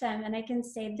encourage them, and I can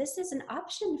say, this is an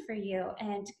option for you,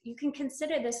 and you can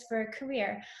consider this for a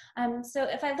career. So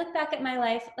if I look back at my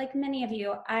life, like many of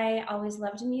you, I always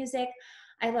loved music.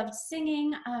 I loved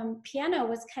singing. Piano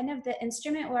was kind of the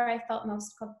instrument where I felt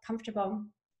most comfortable.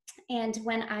 And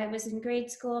when I was in grade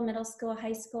school, middle school,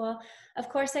 high school, of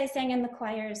course I sang in the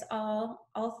choirs all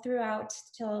throughout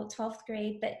till 12th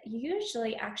grade, but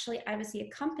usually actually I was the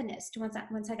accompanist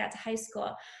once I got to high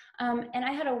school. And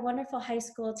I had a wonderful high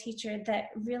school teacher that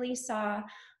really saw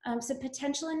some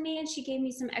potential in me, and she gave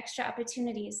me some extra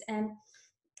opportunities. And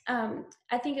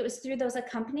I think it was through those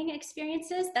accompanying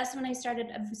experiences, that's when I started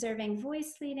observing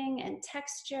voice leading and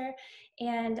texture.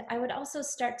 And I would also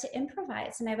start to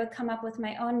improvise, and I would come up with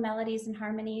my own melodies and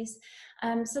harmonies.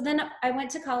 So then I went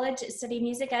to college, studied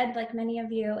music ed like many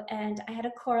of you, and I had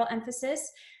a choral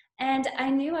emphasis. And I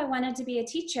knew I wanted to be a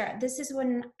teacher. This is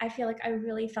when I feel like I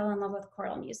really fell in love with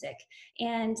choral music.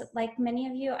 And like many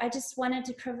of you, I just wanted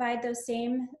to provide those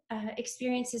same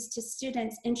experiences to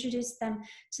students, introduce them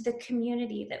to the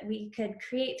community that we could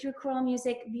create through choral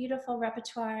music, beautiful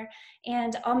repertoire,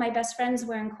 and all my best friends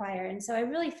were in choir. And so I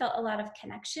really felt a lot of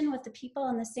connection with the people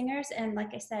and the singers. And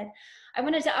like I said, I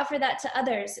wanted to offer that to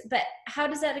others. But how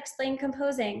does that explain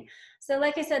composing? So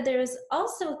like I said, there's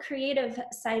also a creative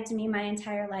side to me my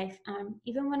entire life.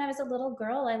 Even when I was a little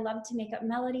girl, I loved to make up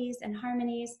melodies and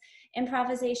harmonies,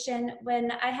 improvisation.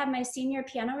 When I had my senior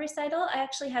piano recital, I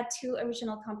actually had 2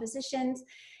 original compositions.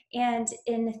 And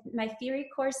in my theory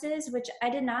courses, which I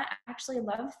did not actually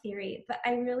love theory, but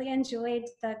I really enjoyed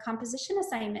the composition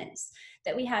assignments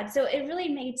that we had. So it really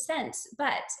made sense.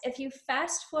 But if you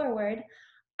fast forward,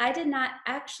 I did not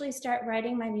actually start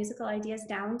writing my musical ideas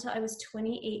down until I was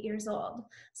 28 years old.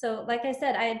 So like I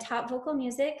said, I had taught vocal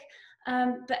music,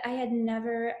 but I had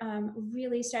never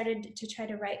really started to try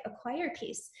to write a choir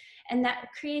piece. And that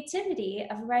creativity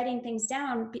of writing things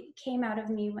down came out of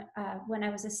me when I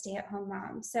was a stay-at-home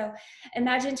mom. So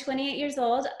imagine 28 years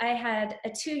old, I had a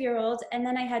 2-year-old, and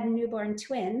then I had newborn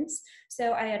twins.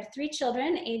 So I had 3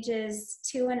 children, ages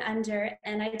 2 and under,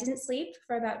 and I didn't sleep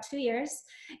for about 2 years.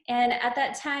 And at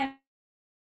that time,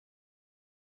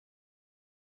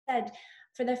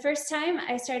 for the first time,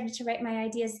 I started to write my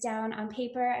ideas down on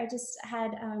paper. I just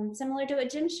had, similar to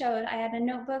what Jim showed, I had a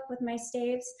notebook with my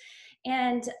staves.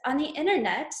 And on the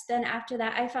internet, then after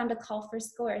that, I found a call for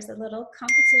scores, a little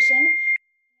competition.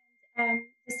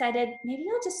 Decided maybe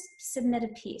I'll just submit a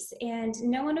piece, and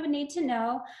no one would need to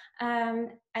know.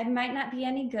 I might not be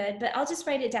any good, but I'll just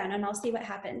write it down and I'll see what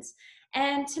happens.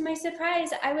 And to my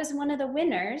surprise, I was one of the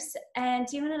winners. And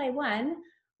do you know what I won?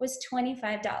 Was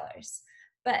 $25.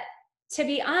 But to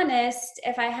be honest,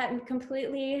 if I hadn't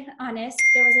completely honest,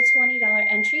 there was a $20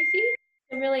 entry fee.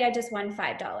 So really, I just won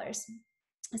 $5.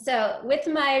 So with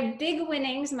my big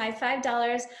winnings, my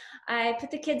 $5, I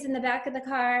put the kids in the back of the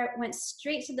car, went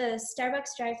straight to the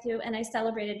Starbucks drive-thru, and I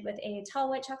celebrated with a tall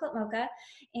white chocolate mocha.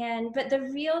 But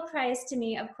the real prize to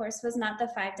me, of course, was not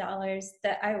the $5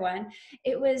 that I won.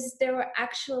 It was, there were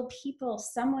actual people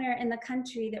somewhere in the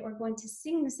country that were going to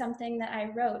sing something that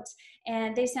I wrote,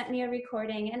 and they sent me a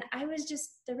recording, and I was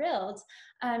just thrilled.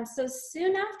 So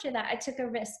soon after that, I took a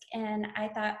risk, and I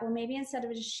thought, well, maybe instead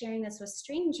of just sharing this with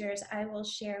strangers, I will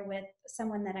share with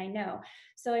someone that I know.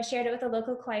 So I shared it with a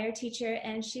local choir teacher,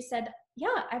 and she said,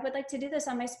 yeah, I would like to do this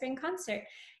on my spring concert.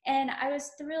 And I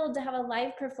was thrilled to have a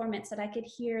live performance that I could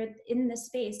hear in the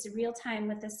space, real time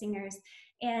with the singers.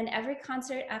 And every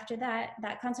concert after that,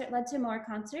 that concert led to more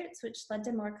concerts, which led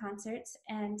to more concerts.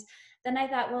 And then I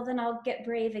thought, well, then I'll get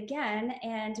brave again.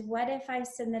 And what if I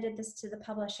submitted this to the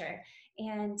publisher?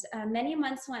 And many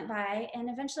months went by, and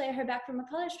eventually I heard back from a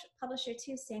publisher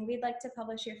too, saying, we'd like to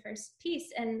publish your first piece.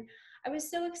 And I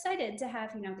was so excited to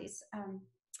have, you know,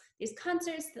 these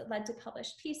concerts that led to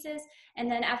published pieces.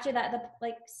 And then after that,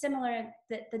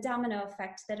 the domino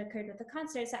effect that occurred with the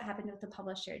concerts, that happened with the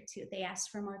publisher too. They asked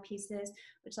for more pieces,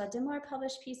 which led to more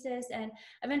published pieces. And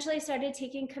eventually I started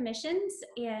taking commissions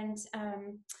and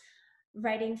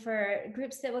writing for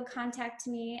groups that would contact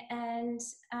me. And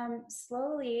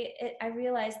slowly I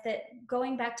realized that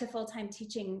going back to full-time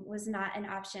teaching was not an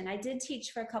option. I did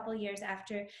teach for a couple years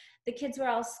after the kids were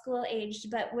all school aged,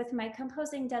 but with my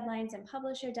composing deadlines and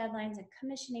publisher deadlines and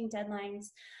commissioning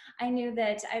deadlines, I knew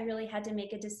that I really had to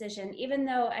make a decision. Even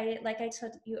though like I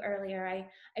told you earlier,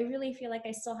 I really feel like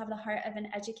I still have the heart of an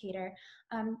educator.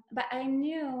 But I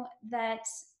knew that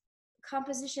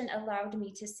composition allowed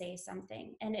me to say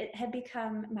something, and it had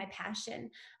become my passion.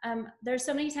 There's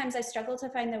so many times I struggle to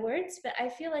find the words, but I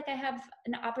feel like I have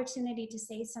an opportunity to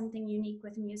say something unique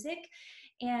with music.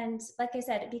 And like I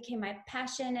said, it became my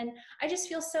passion, and I just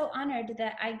feel so honored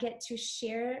that I get to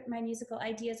share my musical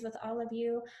ideas with all of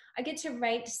you. I get to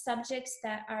write subjects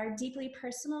that are deeply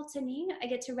personal to me. I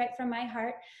get to write from my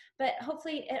heart, but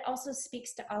hopefully it also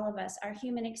speaks to all of us, our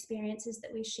human experiences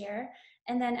that we share.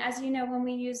 And then, as you know, when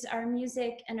we use our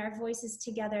music and our voices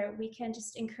together, we can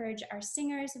just encourage our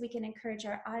singers, we can encourage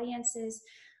our audiences,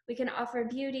 we can offer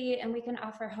beauty, and we can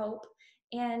offer hope.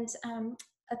 And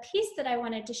a piece that I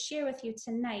wanted to share with you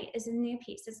tonight is a new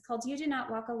piece. It's called You Do Not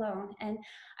Walk Alone. And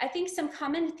I think some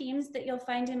common themes that you'll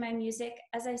find in my music,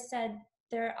 as I said,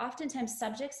 there are oftentimes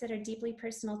subjects that are deeply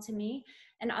personal to me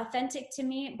and authentic to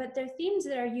me, but they're themes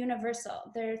that are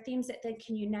universal. They're themes that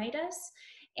can unite us.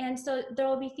 And so there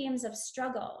will be themes of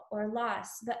struggle or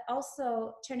loss, but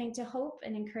also turning to hope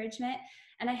and encouragement.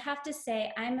 And I have to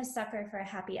say, I'm a sucker for a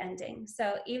happy ending.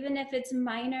 So even if it's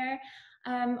minor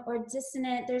or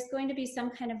dissonant, there's going to be some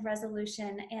kind of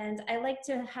resolution. And I like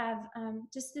to have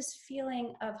just this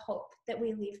feeling of hope that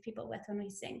we leave people with when we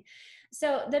sing.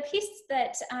 So the piece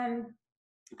that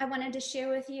I wanted to share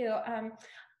with you,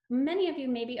 many of you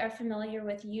maybe are familiar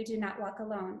with You Do Not Walk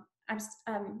Alone.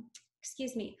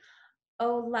 Excuse me.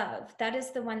 Oh, Love. That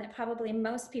is the one that probably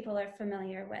most people are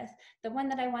familiar with. The one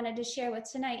that I wanted to share with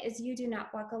tonight is You Do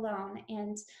Not Walk Alone.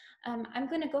 And I'm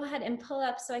going to go ahead and pull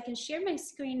up so I can share my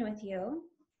screen with you.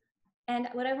 And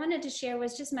what I wanted to share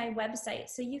was just my website.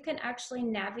 So you can actually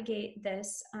navigate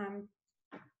this.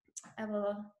 I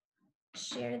will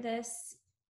share this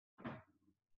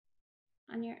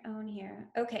on your own here.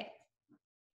 Okay.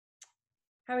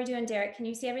 How are we doing, Derrick? Can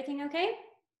you see everything okay?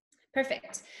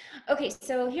 Perfect. Okay,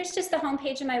 so here's just the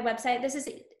homepage of my website. This is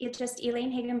just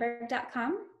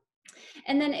elainehagenberg.com.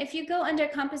 And then if you go under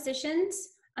compositions,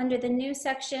 under the new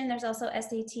section, there's also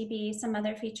SATB, some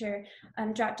other feature,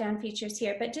 drop-down features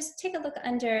here. But just take a look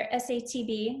under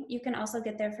SATB. You can also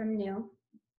get there from new.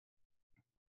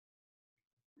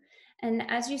 And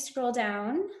as you scroll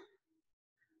down,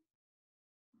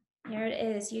 here it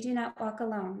is, You Do Not Walk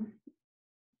Alone.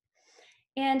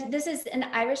 And this is an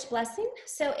Irish blessing.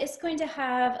 So it's going to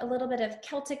have a little bit of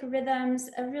Celtic rhythms,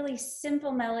 a really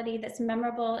simple melody that's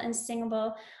memorable and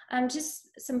singable, just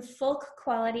some folk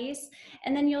qualities.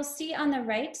 And then you'll see on the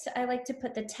right, I like to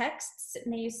put the texts.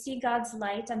 May you see God's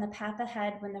light on the path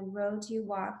ahead when the road you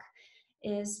walk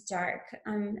is dark.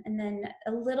 And then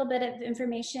a little bit of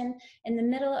information in the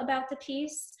middle about the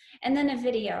piece, and then a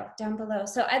video down below.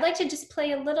 So I'd like to just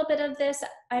play a little bit of this.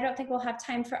 I don't think we'll have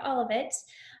time for all of it,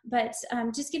 but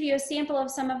just give you a sample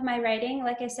of some of my writing.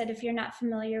 Like I said, if you're not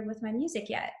familiar with my music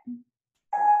yet.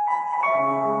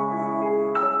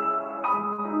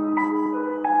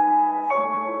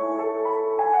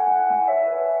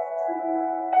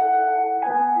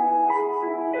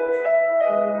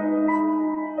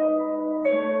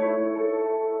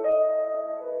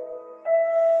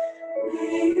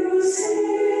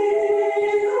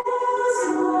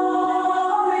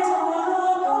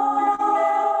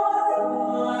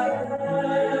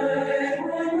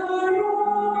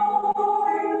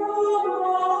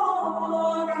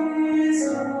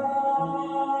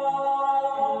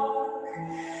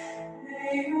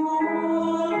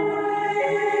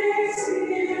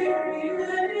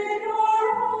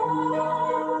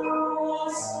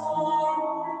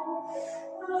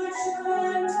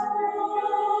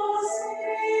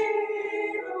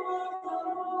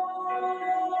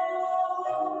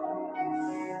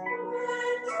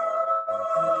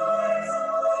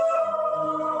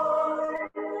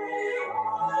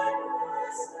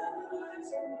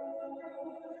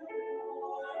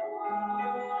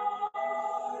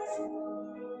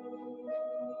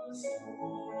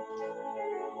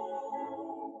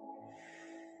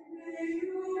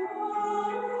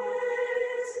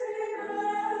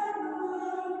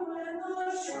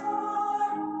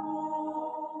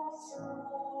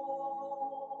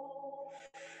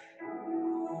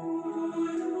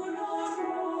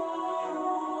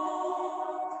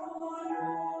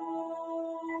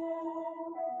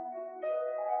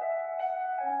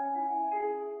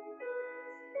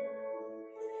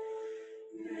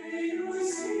 May you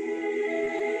see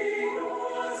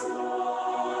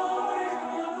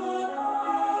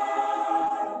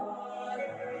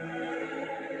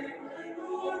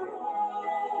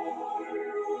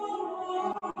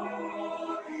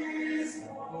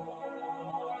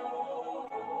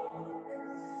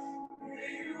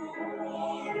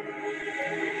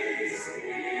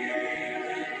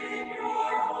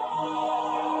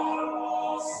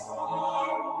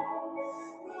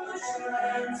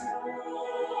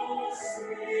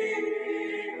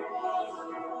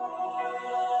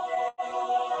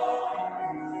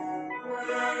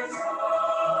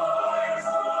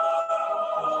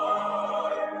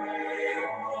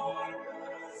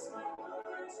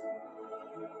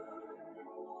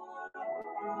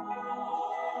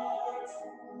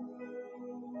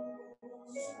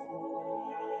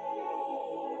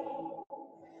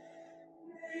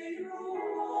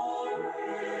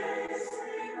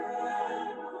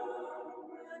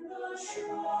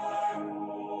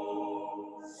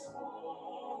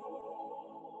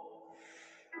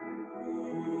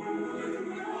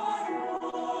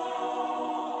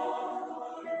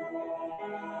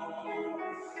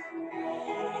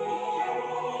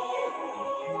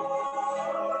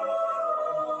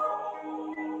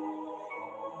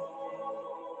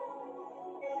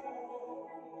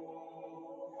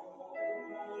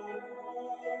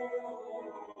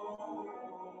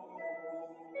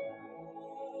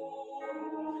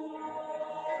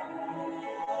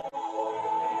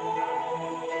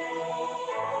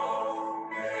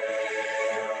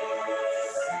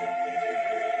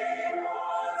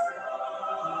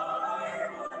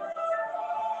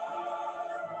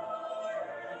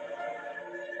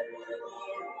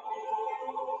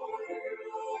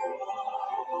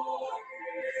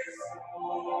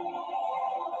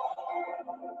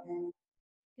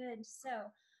Good. So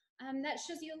that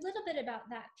shows you a little bit about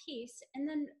that piece. And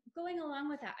then going along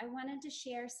with that, I wanted to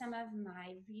share some of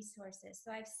my resources.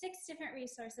 So I have 6 different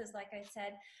resources, like I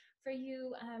said, for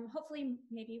you. Hopefully,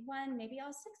 maybe one, maybe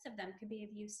all 6 of them could be of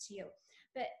use to you.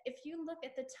 But if you look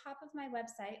at the top of my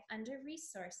website under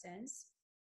resources,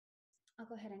 I'll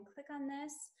go ahead and click on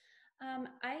this.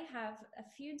 I have a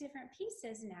few different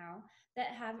pieces now that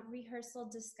have rehearsal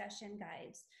discussion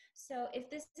guides. So if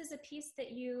this is a piece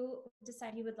that you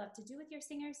decide you would love to do with your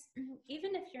singers,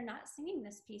 even if you're not singing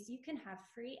this piece, you can have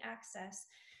free access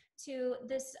to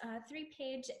this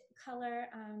 3-page color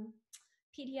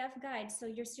PDF guide. So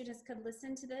your students could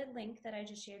listen to the link that I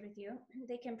just shared with you.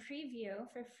 They can preview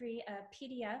for free a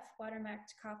PDF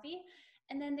watermarked copy,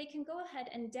 and then they can go ahead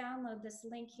and download this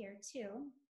link here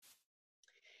too.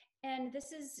 And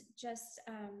this is just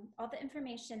all the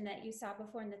information that you saw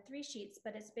before in the 3 sheets,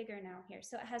 but it's bigger now here.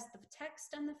 So it has the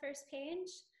text on the first page.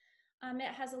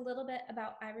 It has a little bit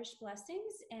about Irish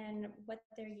blessings and what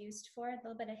they're used for, a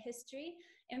little bit of history,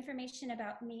 information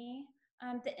about me,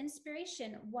 the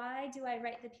inspiration. Why do I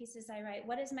write the pieces I write?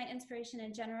 What is my inspiration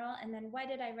in general? And then why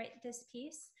did I write this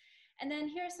piece? And then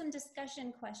here are some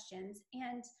discussion questions.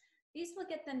 And these will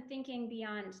get them thinking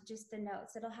beyond just the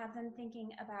notes. It'll have them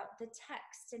thinking about the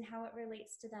text and how it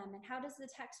relates to them, and how does the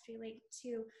text relate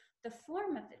to the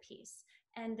form of the piece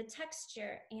and the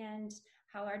texture and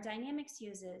how our dynamics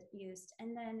used.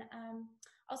 And then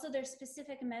also there's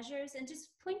specific measures, and just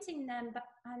pointing them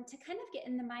to kind of get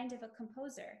in the mind of a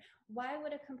composer. Why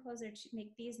would a composer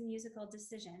make these musical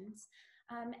decisions?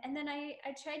 And then I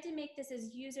tried to make this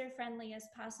as user-friendly as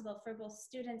possible for both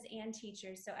students and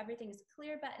teachers. So everything is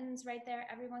clear buttons right there.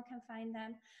 Everyone can find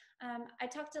them. I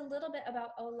talked a little bit about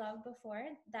Oh Love before.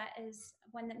 That is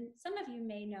one that some of you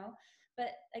may know. But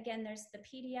again, there's the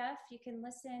PDF. You can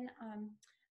listen.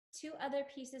 2 other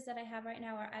pieces that I have right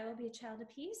now are I Will Be a Child of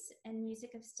Peace and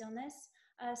Music of Stillness.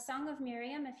 Song of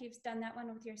Miriam, if you've done that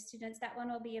one with your students, that one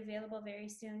will be available very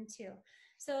soon too.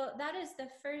 So that is the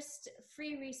first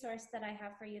free resource that I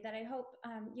have for you that I hope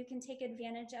you can take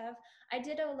advantage of. I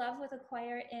did Oh Love with a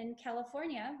choir in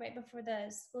California right before the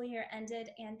school year ended,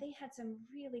 and they had some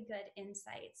really good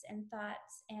insights and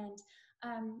thoughts and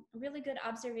really good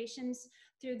observations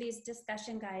through these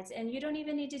discussion guides. And you don't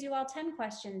even need to do all 10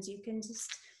 questions. You can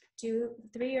just do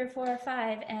 3 or 4 or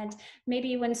 5, and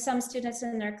maybe when some students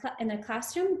in their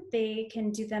classroom, they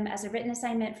can do them as a written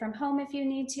assignment from home if you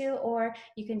need to, or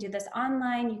you can do this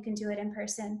online, you can do it in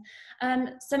person.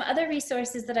 Some other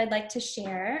resources that I'd like to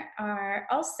share are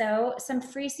also some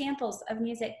free samples of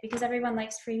music, because everyone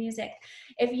likes free music.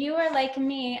 If you are like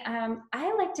me,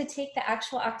 I like to take the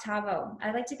actual octavo.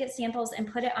 I like to get samples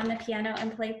and put it on the piano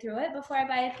and play through it before I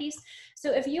buy a piece.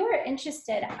 So if you are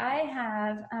interested, I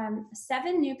have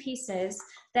 7 new pieces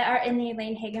that are in the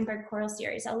Elaine Hagenberg choral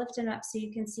series. I'll lift them up so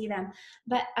you can see them.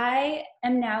 But I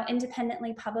am now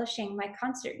independently publishing my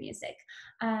concert music.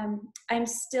 I'm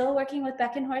still working with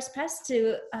Beckenhorst Press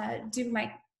to do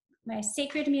my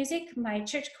sacred music, my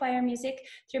church choir music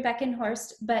through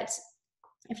Beckenhorst. But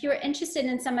if you're interested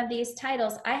in some of these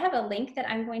titles, I have a link that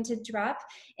I'm going to drop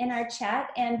in our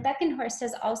chat, and Beckenhorst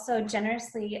has also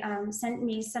generously sent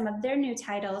me some of their new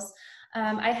titles.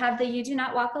 I have the You Do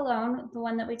Not Walk Alone, the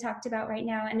one that we talked about right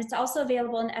now, and it's also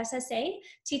available in SSA.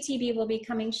 TTB will be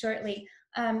coming shortly,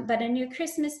 but a new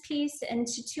Christmas piece and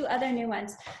 2 other new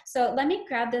ones. So let me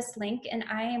grab this link, and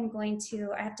I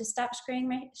have to stop sharing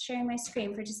my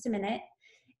screen for just a minute.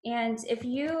 And if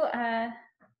you, let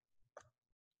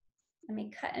me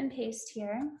cut and paste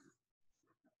here,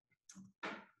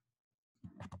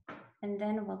 and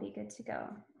then we'll be good to go.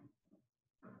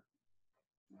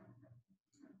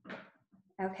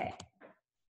 Okay.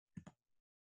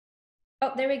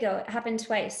 Oh, there we go. It happened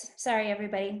twice. Sorry,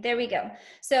 everybody. There we go.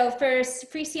 So for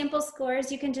free sample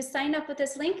scores, you can just sign up with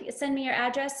this link, send me your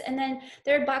address, and then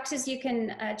there are boxes you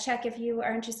can check if you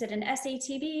are interested in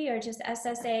SATB or just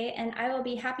SSA, and I will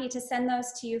be happy to send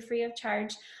those to you free of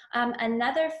charge.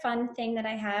 Another fun thing that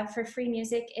I have for free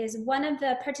music is one of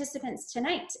the participants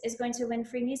tonight is going to win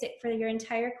free music for your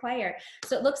entire choir.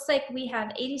 So it looks like we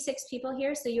have 86 people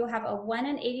here, so you'll have a 1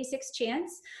 in 86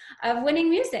 chance of winning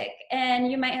music,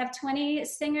 and you might have 20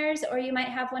 singers or you might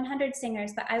have 100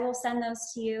 singers, but I will send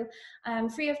those to you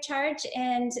free of charge,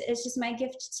 and it's just my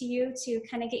gift to you to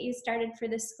kind of get you started for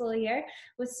this school year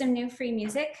with some new free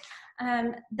music.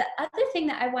 The other thing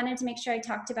that I wanted to make sure I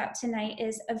talked about tonight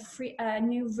is a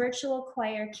new virtual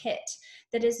choir kit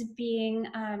that is being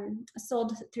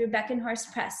sold through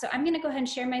Beckenhorst Press. So I'm going to go ahead and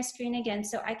share my screen again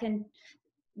so I can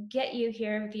get you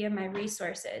here via my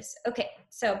resources. Okay,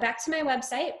 so back to my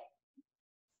website.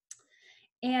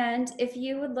 And if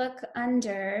you would look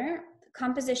under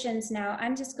compositions now,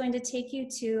 I'm just going to take you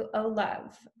to Oh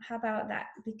Love. How about that?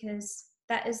 Because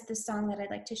that is the song that I'd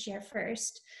like to share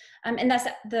first. And that's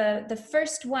the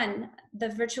first one, the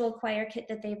virtual choir kit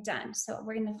that they've done. So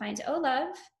we're going to find Oh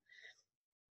Love.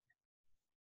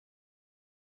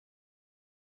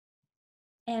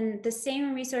 And the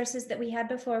same resources that we had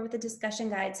before with the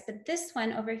discussion guides, but this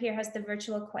one over here has the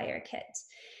virtual choir kit.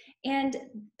 And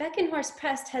Beckenhorst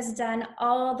Press has done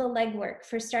all the legwork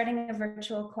for starting a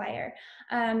virtual choir.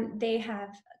 They have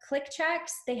click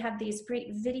tracks, they have these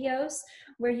great videos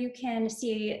where you can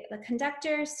see the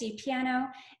conductor, see piano,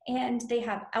 and they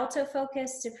have alto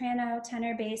focus, soprano,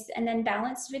 tenor, bass, and then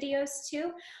balanced videos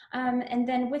too. And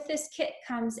then with this kit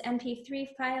comes MP3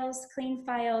 files, clean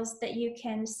files that you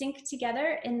can sync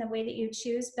together in the way that you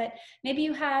choose, but maybe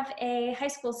you have a high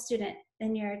school student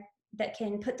in your that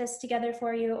can put this together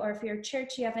for you, or if your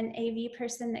church, you have an AV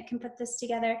person that can put this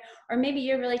together, or maybe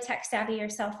you're really tech savvy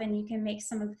yourself and you can make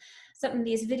some of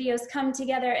these videos come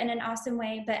together in an awesome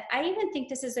way. But I even think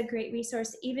this is a great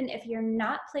resource, even if you're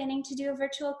not planning to do a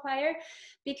virtual choir,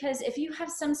 because if you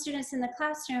have some students in the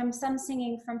classroom, some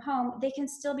singing from home, they can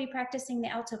still be practicing the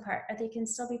alto part, or they can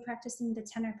still be practicing the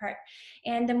tenor part.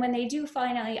 And then when they do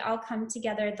finally all come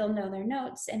together, they'll know their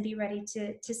notes and be ready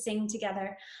to sing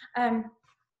together.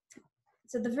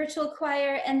 So the virtual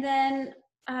choir, and then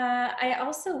I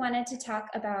also wanted to talk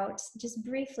about, just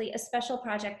briefly, a special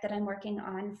project that I'm working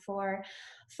on for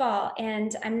fall,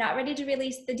 and I'm not ready to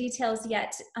release the details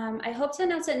yet. I hope to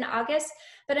announce it in August,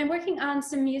 but I'm working on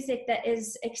some music that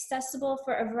is accessible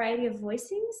for a variety of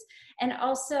voicings and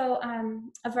also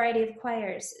a variety of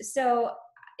choirs. So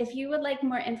if you would like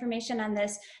more information on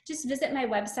this, just visit my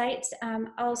website.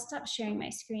 I'll stop sharing my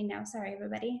screen now. Sorry,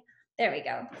 everybody. There we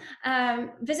go.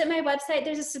 Visit my website.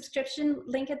 There's a subscription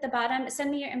link at the bottom.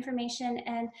 Send me your information,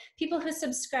 and people who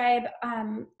subscribe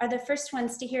are the first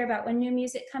ones to hear about when new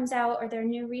music comes out or there are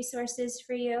new resources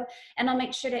for you, and I'll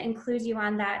make sure to include you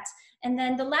on that. And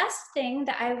then the last thing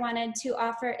that I wanted to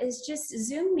offer is just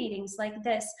Zoom meetings like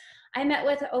this. I met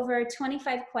with over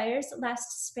 25 choirs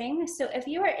last spring, so if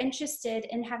you are interested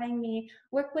in having me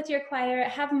work with your choir,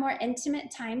 have more intimate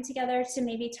time together to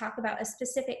maybe talk about a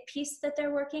specific piece that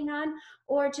they're working on,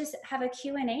 or just have a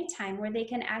Q&A time where they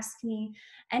can ask me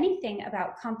anything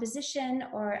about composition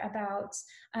or about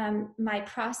my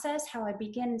process, how I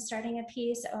begin starting a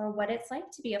piece, or what it's like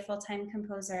to be a full-time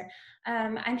composer.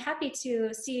 I'm happy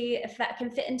to see if that can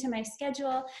fit into my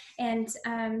schedule, and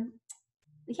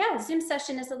yeah, Zoom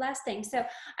session is the last thing. So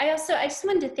I just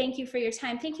wanted to thank you for your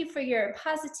time. Thank you for your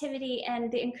positivity and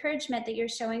the encouragement that you're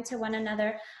showing to one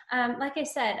another. Like I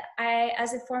said,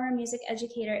 as a former music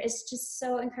educator, it's just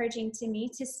so encouraging to me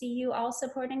to see you all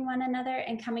supporting one another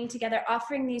and coming together,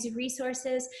 offering these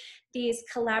resources, these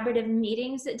collaborative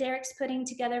meetings that Derrick's putting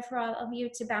together for all of you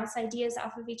to bounce ideas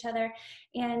off of each other.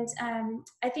 And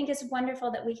I think it's wonderful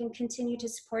that we can continue to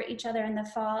support each other in the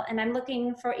fall. And I'm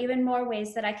looking for even more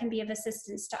ways that I can be of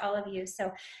assistance to all of you.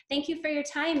 So thank you for your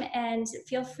time, and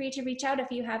feel free to reach out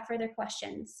if you have further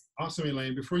questions. Awesome,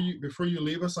 Elaine. Before you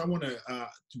leave us, I want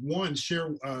to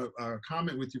share a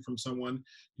comment with you from someone.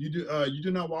 You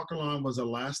do not walk alone was the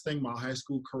last thing my high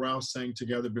school chorale sang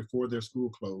together before their school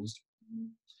closed. Mm-hmm.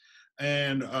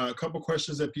 And a couple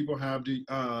questions that people have.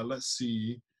 Let's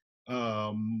see.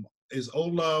 Is Oh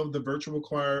Love, the virtual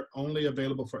choir, only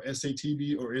available for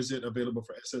SATB, or is it available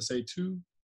for SSA too?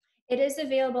 It is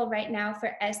available right now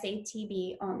for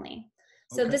SATB only.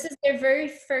 So Okay. This is their very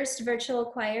first virtual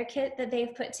choir kit that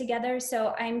they've put together.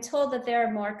 So I'm told that there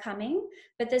are more coming,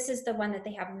 but this is the one that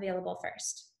they have available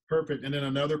first. Perfect. And then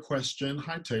another question.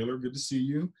 Hi, Taylor. Good to see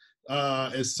you.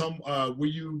 Will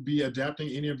you be adapting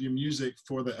any of your music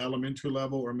for the elementary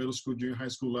level or middle school, junior high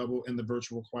school level in the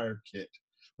virtual choir kit?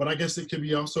 But I guess it could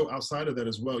be also outside of that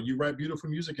as well. You write beautiful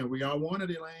music and we all want it,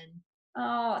 Elaine.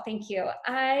 Oh, thank you.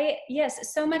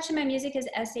 Yes, so much of my music is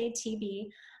SATB.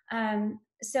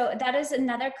 So that is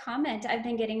another comment I've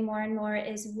been getting more and more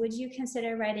is, would you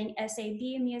consider writing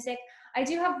SAB music? I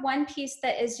do have one piece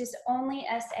that is just only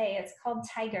SA. It's called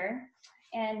Tiger,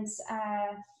 and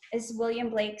is William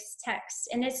Blake's text.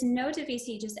 And it's no to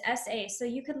VC, just SA. So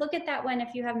you could look at that one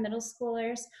if you have middle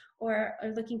schoolers or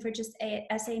are looking for just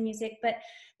SA music. But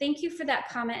thank you for that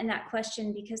comment and that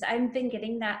question, because I've been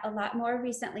getting that a lot more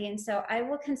recently. And so I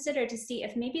will consider to see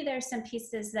if maybe there are some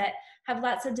pieces that have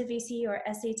lots of DVC or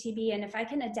SATB, and if I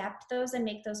can adapt those and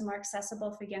make those more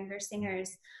accessible for younger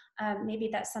singers, maybe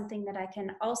that's something that I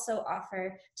can also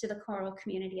offer to the choral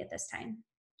community at this time.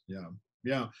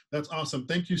 Yeah, that's awesome.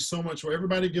 Thank you so much. Well,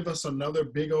 everybody give us another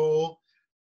big old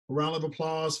round of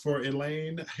applause for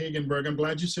Elaine Hagenberg. I'm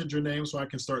glad you said your name so I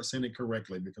can start saying it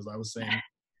correctly, because I was saying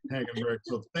Hagenberg.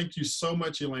 So thank you so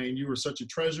much, Elaine. You were such a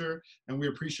treasure, and we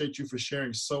appreciate you for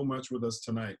sharing so much with us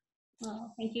tonight.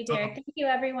 Oh, thank you, Derrick. Thank you,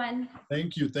 everyone.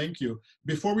 Thank you. Thank you.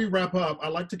 Before we wrap up, I'd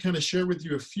like to kind of share with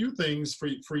you a few things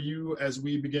for you as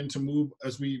we begin to move,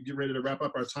 as we get ready to wrap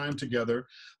up our time together.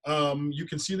 You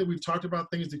can see that we've talked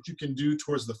about things that you can do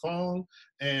towards the fall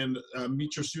and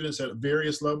meet your students at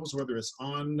various levels, whether it's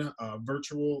on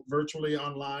virtually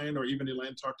online, or even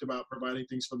Elaine talked about providing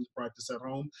things for them to practice at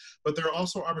home. But there are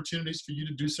also opportunities for you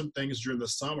to do some things during the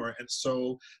summer. And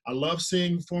so I love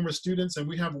seeing former students, and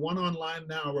we have one online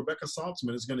now. Rebecca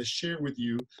Saltzman is going to share with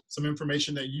you some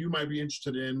information that you might be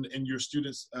interested in your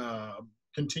students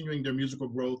continuing their musical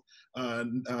growth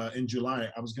in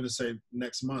July. I was going to say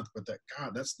next month, but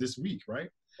that's this week, right?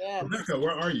 Yeah. Rebecca,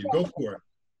 where are you? Go for it.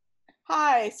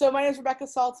 Hi, so my name is Rebecca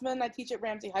Saltzman. I teach at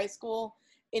Ramsey High School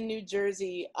in New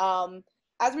Jersey.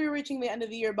 As we were reaching the end of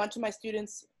the year, a bunch of my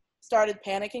students started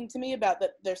panicking to me about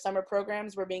that their summer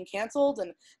programs were being canceled,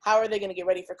 and how are they going to get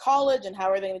ready for college, and how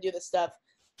are they going to do this stuff.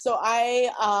 So I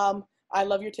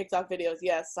love your TikTok videos.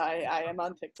 Yes, I am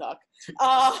on TikTok.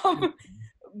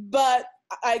 But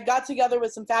I got together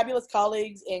with some fabulous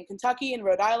colleagues in Kentucky and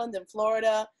Rhode Island and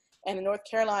Florida and in North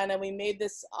Carolina. We made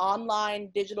this online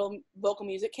digital vocal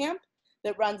music camp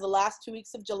that runs the last 2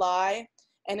 weeks of July.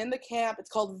 And in the camp,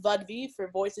 it's called VUDV, for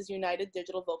Voices United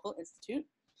Digital Vocal Institute.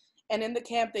 And in the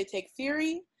camp, they take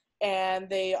theory, and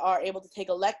they are able to take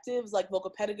electives like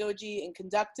vocal pedagogy and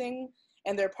conducting,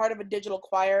 and they're part of a digital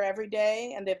choir every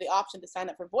day, and they have the option to sign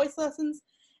up for voice lessons.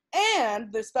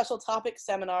 And there's special topic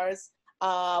seminars,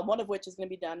 one of which is going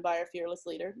to be done by our fearless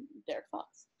leader, Derrick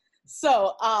Fox.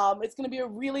 So it's going to be a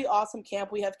really awesome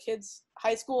camp. We have kids,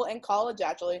 high school and college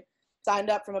actually,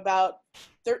 signed up from about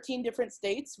 13 different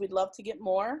states. We'd love to get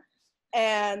more.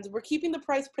 And we're keeping the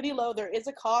price pretty low. There is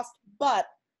a cost, but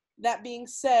that being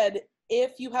said,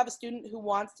 if you have a student who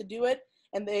wants to do it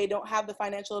and they don't have the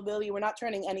financial ability, we're not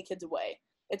turning any kids away.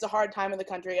 It's a hard time in the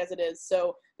country as it is.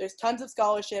 So there's tons of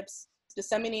scholarships. Just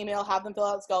send me an email, have them fill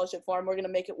out the scholarship form. We're going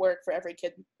to make it work for every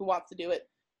kid who wants to do it.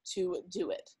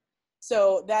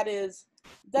 So that is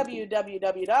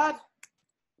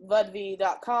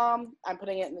www.vudv.com. I'm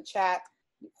putting it in the chat.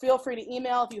 Feel free to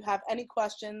email if you have any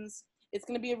questions. It's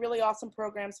going to be a really awesome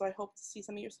program, so I hope to see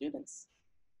some of your students.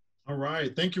 All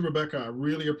right. Thank you, Rebecca. I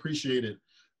really appreciate it.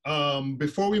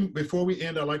 Before we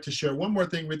end, I'd like to share one more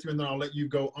thing with you, and then I'll let you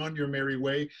go on your merry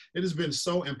way. It has been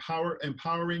so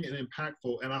empowering and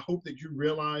impactful, and I hope that you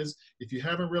realize, if you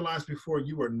haven't realized before,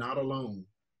 you are not alone.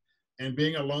 And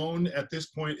being alone at this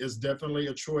point is definitely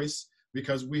a choice,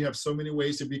 because we have so many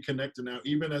ways to be connected now,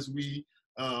 even as we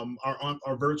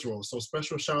are virtual. So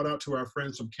special shout out to our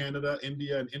friends from Canada,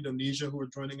 India, and Indonesia who are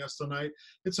joining us tonight.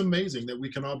 It's amazing that we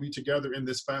can all be together in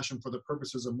this fashion for the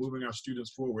purposes of moving our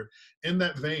students forward. In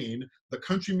that vein, the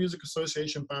Country Music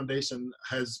Association Foundation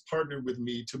has partnered with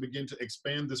me to begin to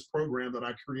expand this program that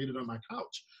I created on my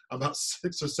couch about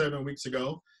 6 or 7 weeks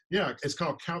ago. Yeah, it's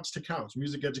called Couch to Couch,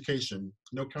 Music Education.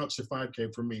 No couch to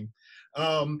 5K for me.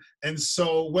 And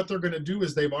so what they're going to do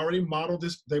is they've already modeled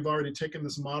this. They've already taken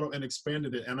this model and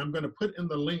expanded it. And I'm going to put in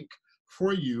the link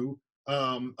for you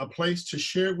a place to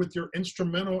share with your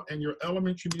instrumental and your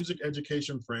elementary music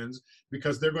education friends,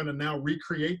 because they're going to now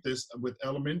recreate this with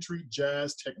elementary,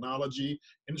 jazz, technology,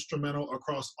 instrumental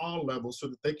across all levels, so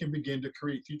that they can begin to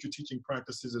create future teaching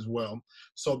practices as well.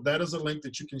 So that is a link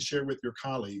that you can share with your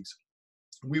colleagues.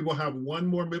 We will have one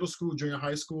more middle school, junior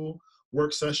high school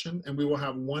work session, and we will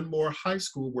have one more high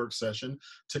school work session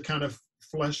to kind of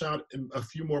flesh out a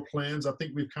few more plans. I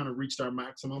think we've kind of reached our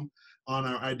maximum on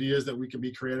our ideas that we can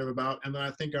be creative about. And then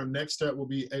I think our next step will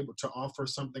be able to offer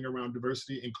something around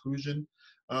diversity, inclusion,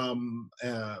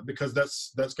 because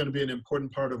that's going to be an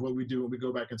important part of what we do when we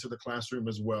go back into the classroom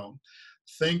as well.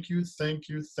 Thank you, thank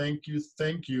you, thank you,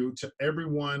 thank you to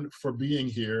everyone for being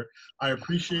here. I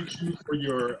appreciate you for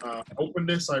your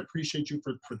openness. I appreciate you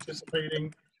for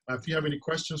participating. If you have any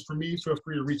questions for me, feel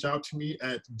free to reach out to me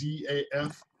at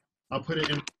DAF. I'll put it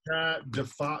in the chat,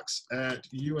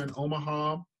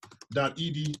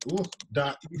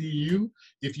 defox@unomaha.edu.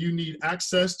 If you need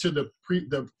access to the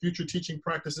future teaching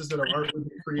practices that have already been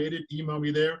created, email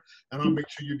me there, and I'll make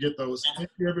sure you get those. Thank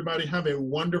you, everybody. Have a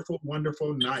wonderful,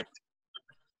 wonderful night.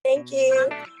 Thank you.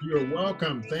 You're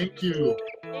welcome. Thank you.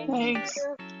 Thanks.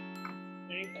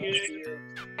 Thank you.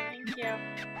 Thank you.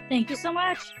 Thank you so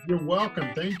much. You're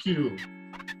welcome. Thank you.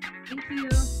 Thank you.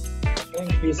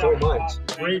 Thank you so much.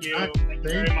 Great. Thank you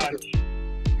very much.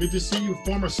 Good to see you,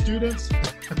 former students.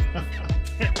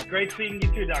 Great seeing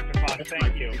you too, Dr. Fox.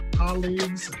 Thank you.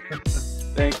 Colleagues.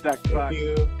 Thanks, Dr. Fox. Thank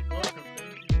you.